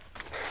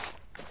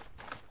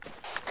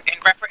 In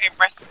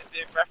reference to the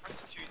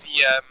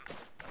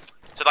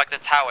to like the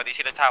tower, do you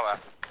see the tower?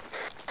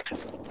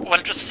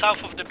 Well, just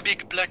south of the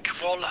big black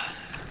wall.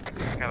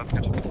 Okay, that's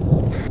good.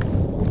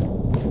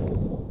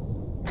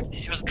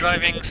 He was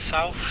driving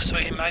south, so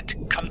he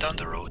might come down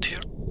the road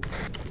here.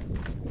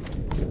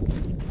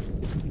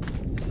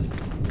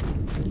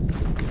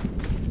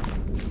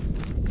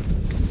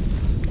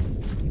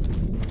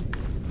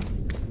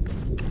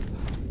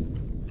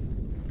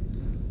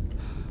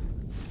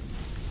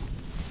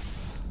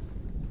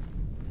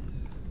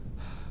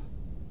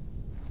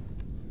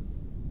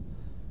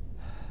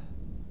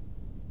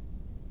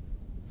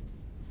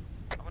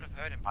 I would have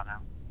heard him by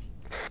now.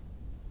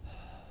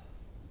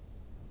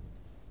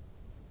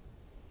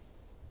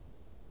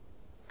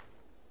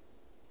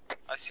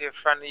 I see a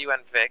friendly UN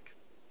Vic.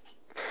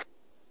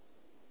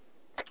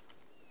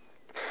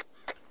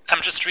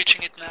 I'm just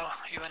reaching it now,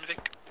 UN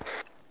Vic.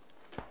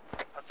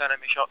 That's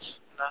enemy shots.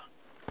 No.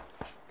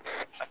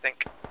 I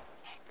think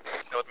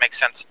it would make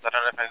sense. I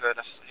don't know if I heard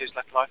us. Who's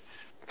left alive?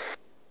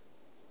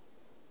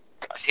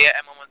 I see an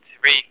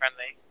M113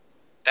 friendly.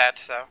 Dead,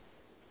 so.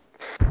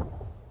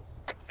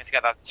 Need to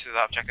get that to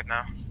that objective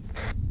now.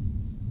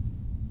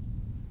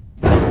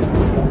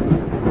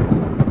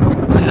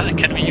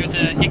 Can we use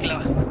a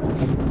Igla?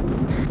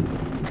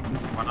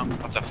 Why not?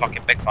 That's a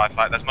fucking big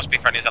firefight. There must be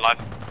friendlies alive.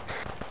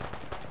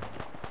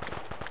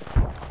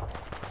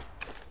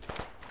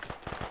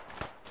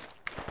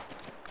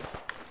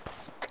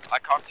 I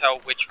can't tell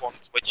which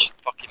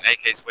fucking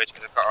AK is which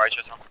because I've got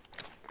RHS on.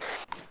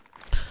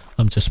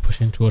 I'm just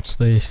pushing towards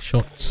the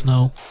shots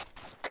now.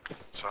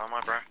 So am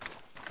I, bro.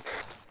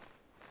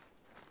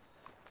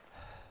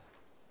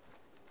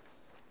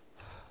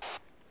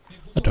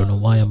 I don't know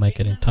why am I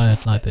getting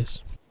tired like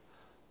this.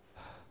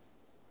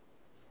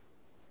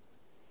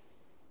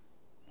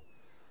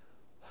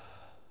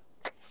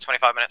 It's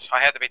 25 minutes. I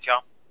heard the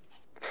BTR.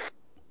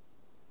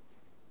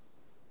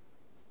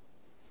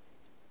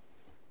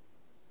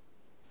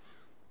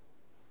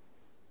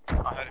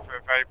 I heard it for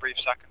a very brief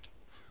second.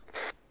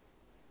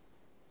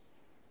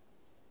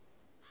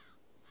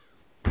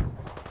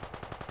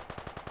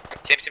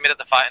 Seems to me that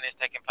the fighting is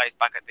taking place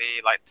back at the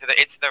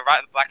it's to the right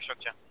of the black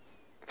structure.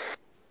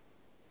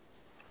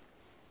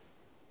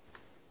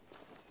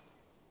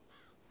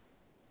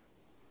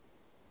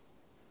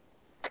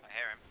 I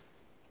hear him.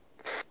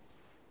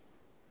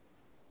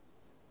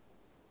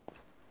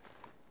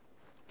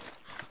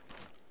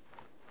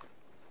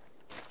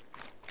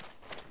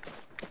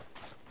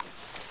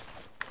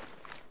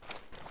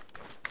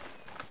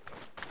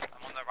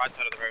 I'm on the right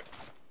side of the road.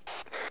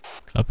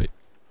 Copy.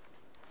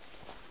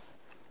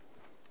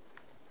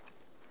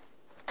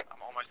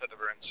 I'm almost at the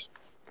ruins.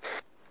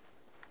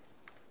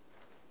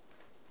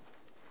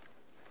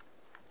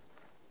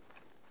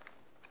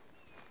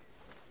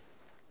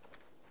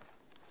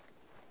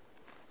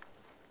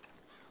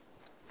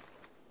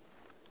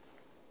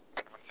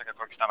 I'm gonna take a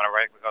quick stamina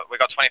break. We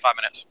got 25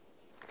 minutes.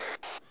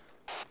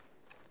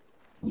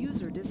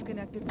 User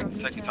disconnected from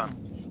your Take your channel.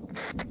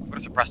 time. I'm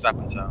gonna suppress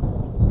weapon, so.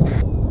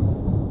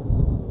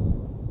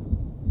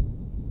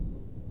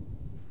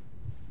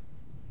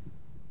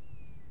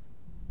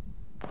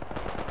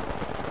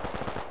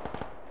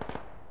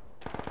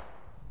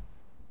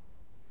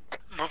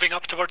 Moving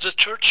up towards the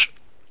church.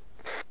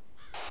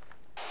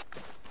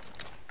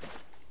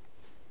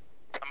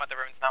 I'm at the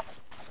ruins now.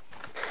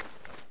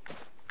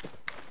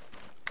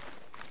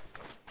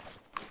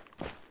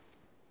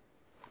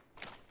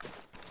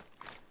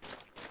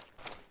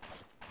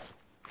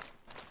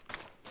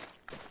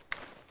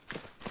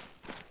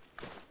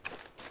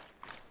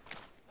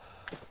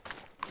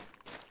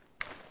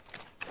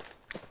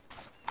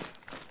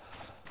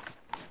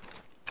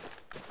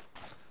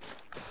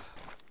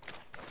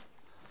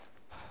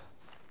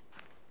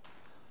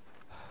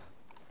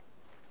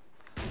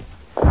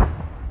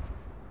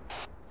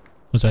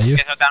 Was that you?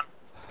 Get her down.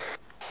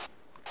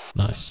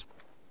 Nice.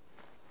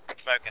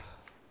 Smoking.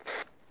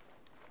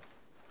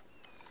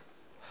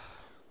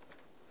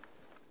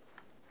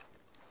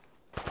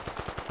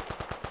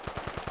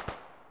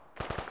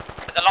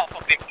 There's a lot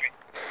for victory.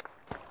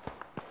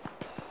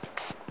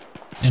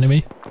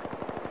 Enemy?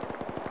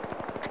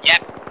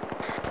 Yep.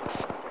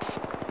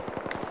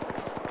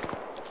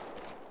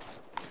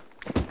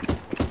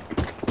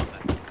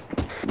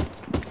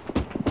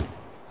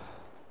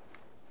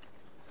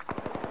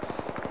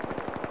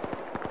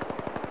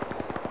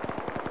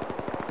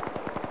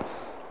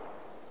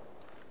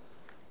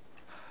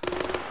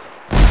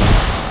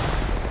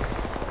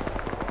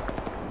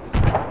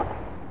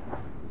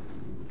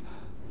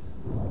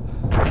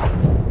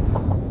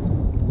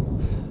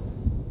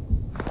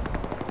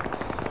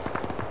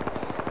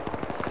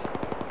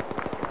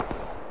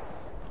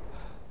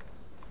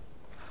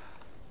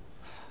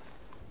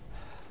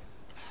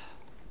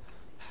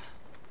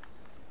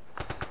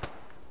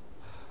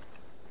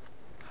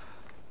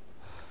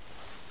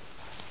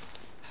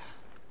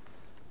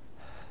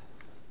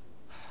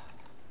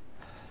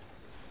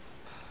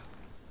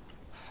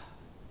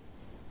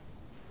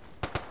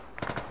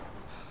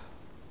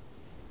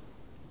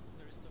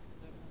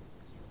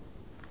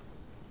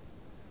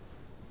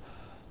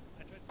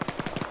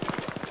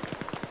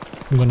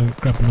 I'm gonna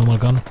grab a normal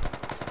gun.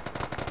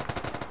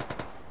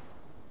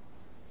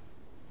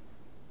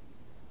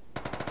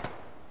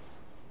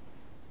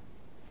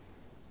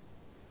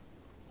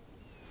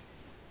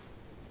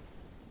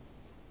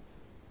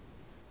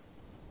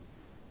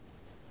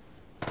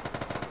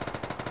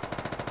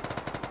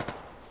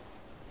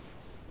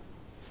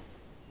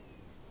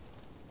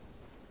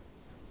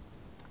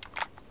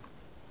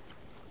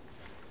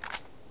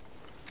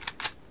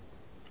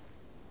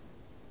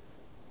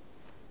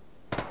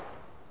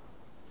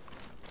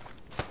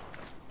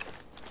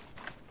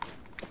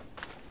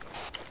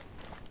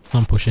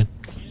 I'm pushing.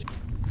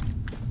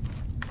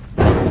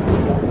 I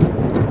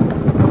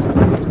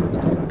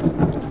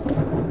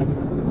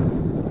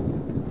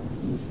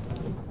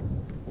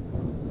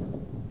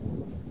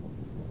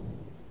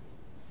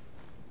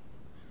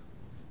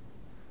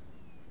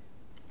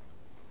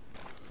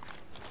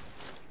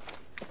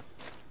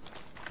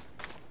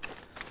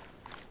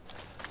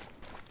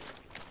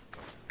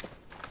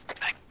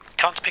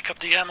can't pick up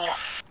the ammo.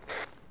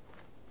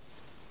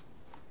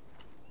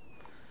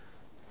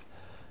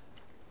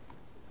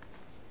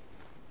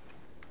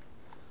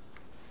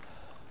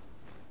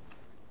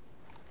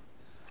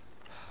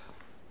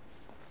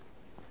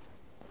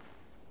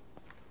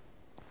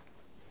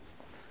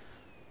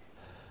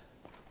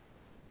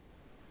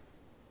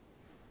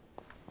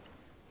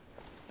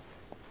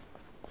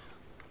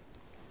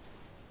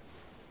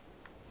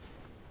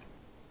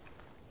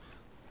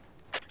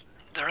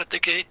 They're at the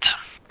gate.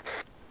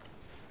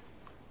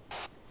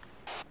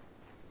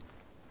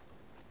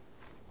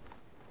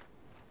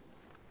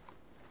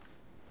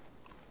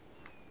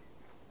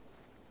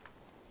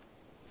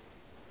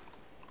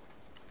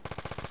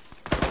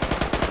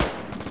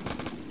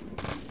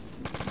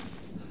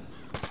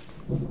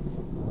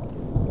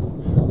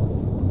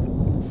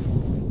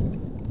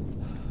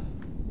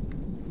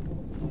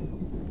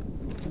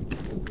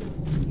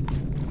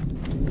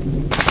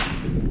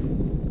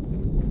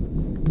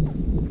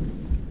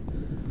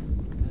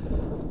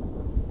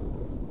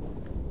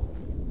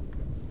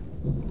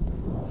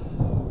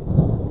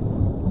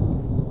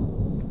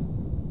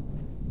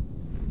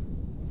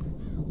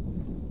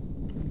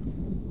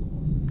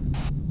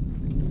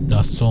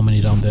 There's so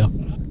many down there.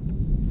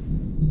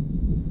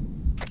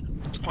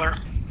 Where?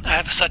 I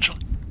have a satchel.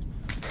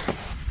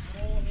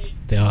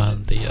 They are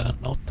on the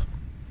north.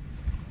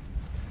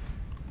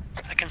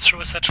 I can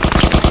throw a satchel.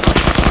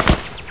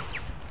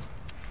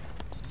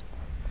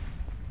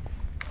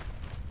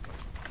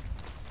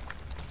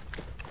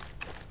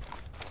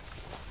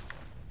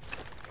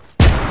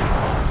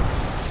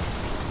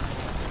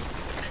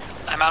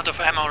 I'm out of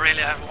ammo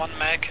really, I have one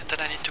mag, then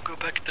I need to go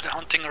back to the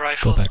hunting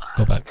rifle. Go back,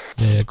 go back.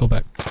 Yeah, go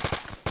back.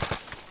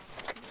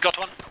 Got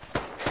one.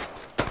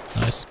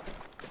 Nice.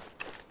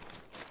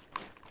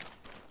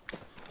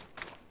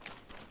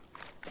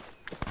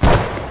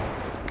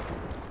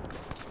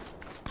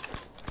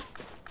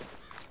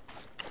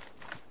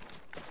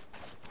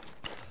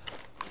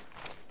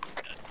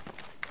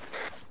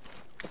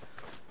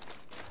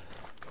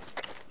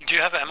 Do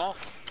you have ammo?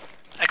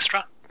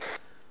 Extra?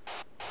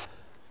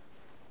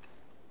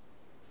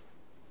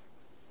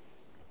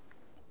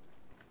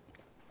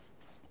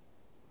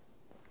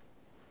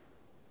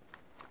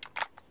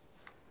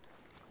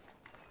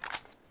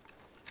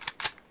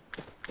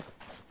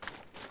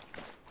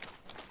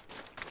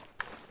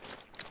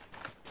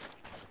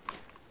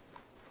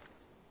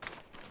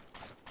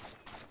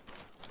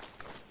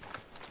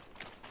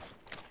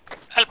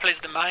 I'll place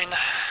the mine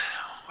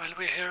while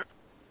we're here.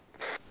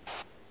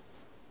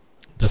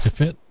 Does it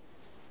fit?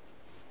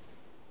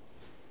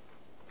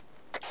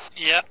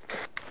 Yeah.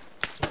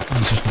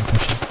 I'm just gonna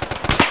push it.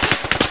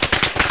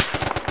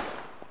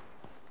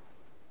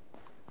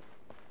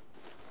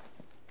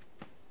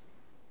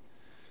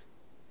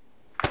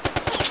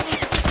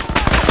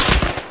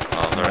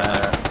 Oh, very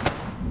nice.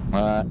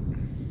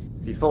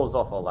 If he falls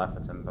off, I'll laugh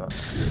at him, but...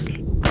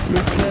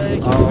 Looks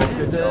like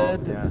good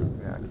dead. job. Yeah.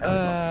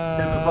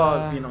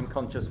 Has been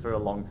unconscious for a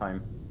long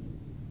time.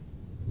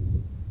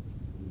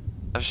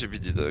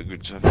 FGB did a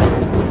good job.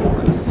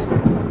 Nice.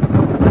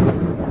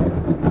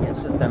 Yeah,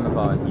 it's just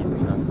Demavar and he's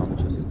been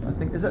unconscious. I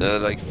think, is it?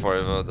 Like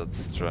forever, that's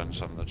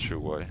strange, I'm not sure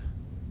why.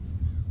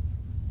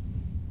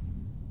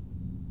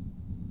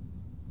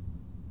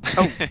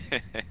 Oh!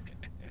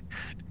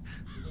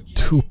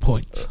 2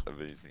 points.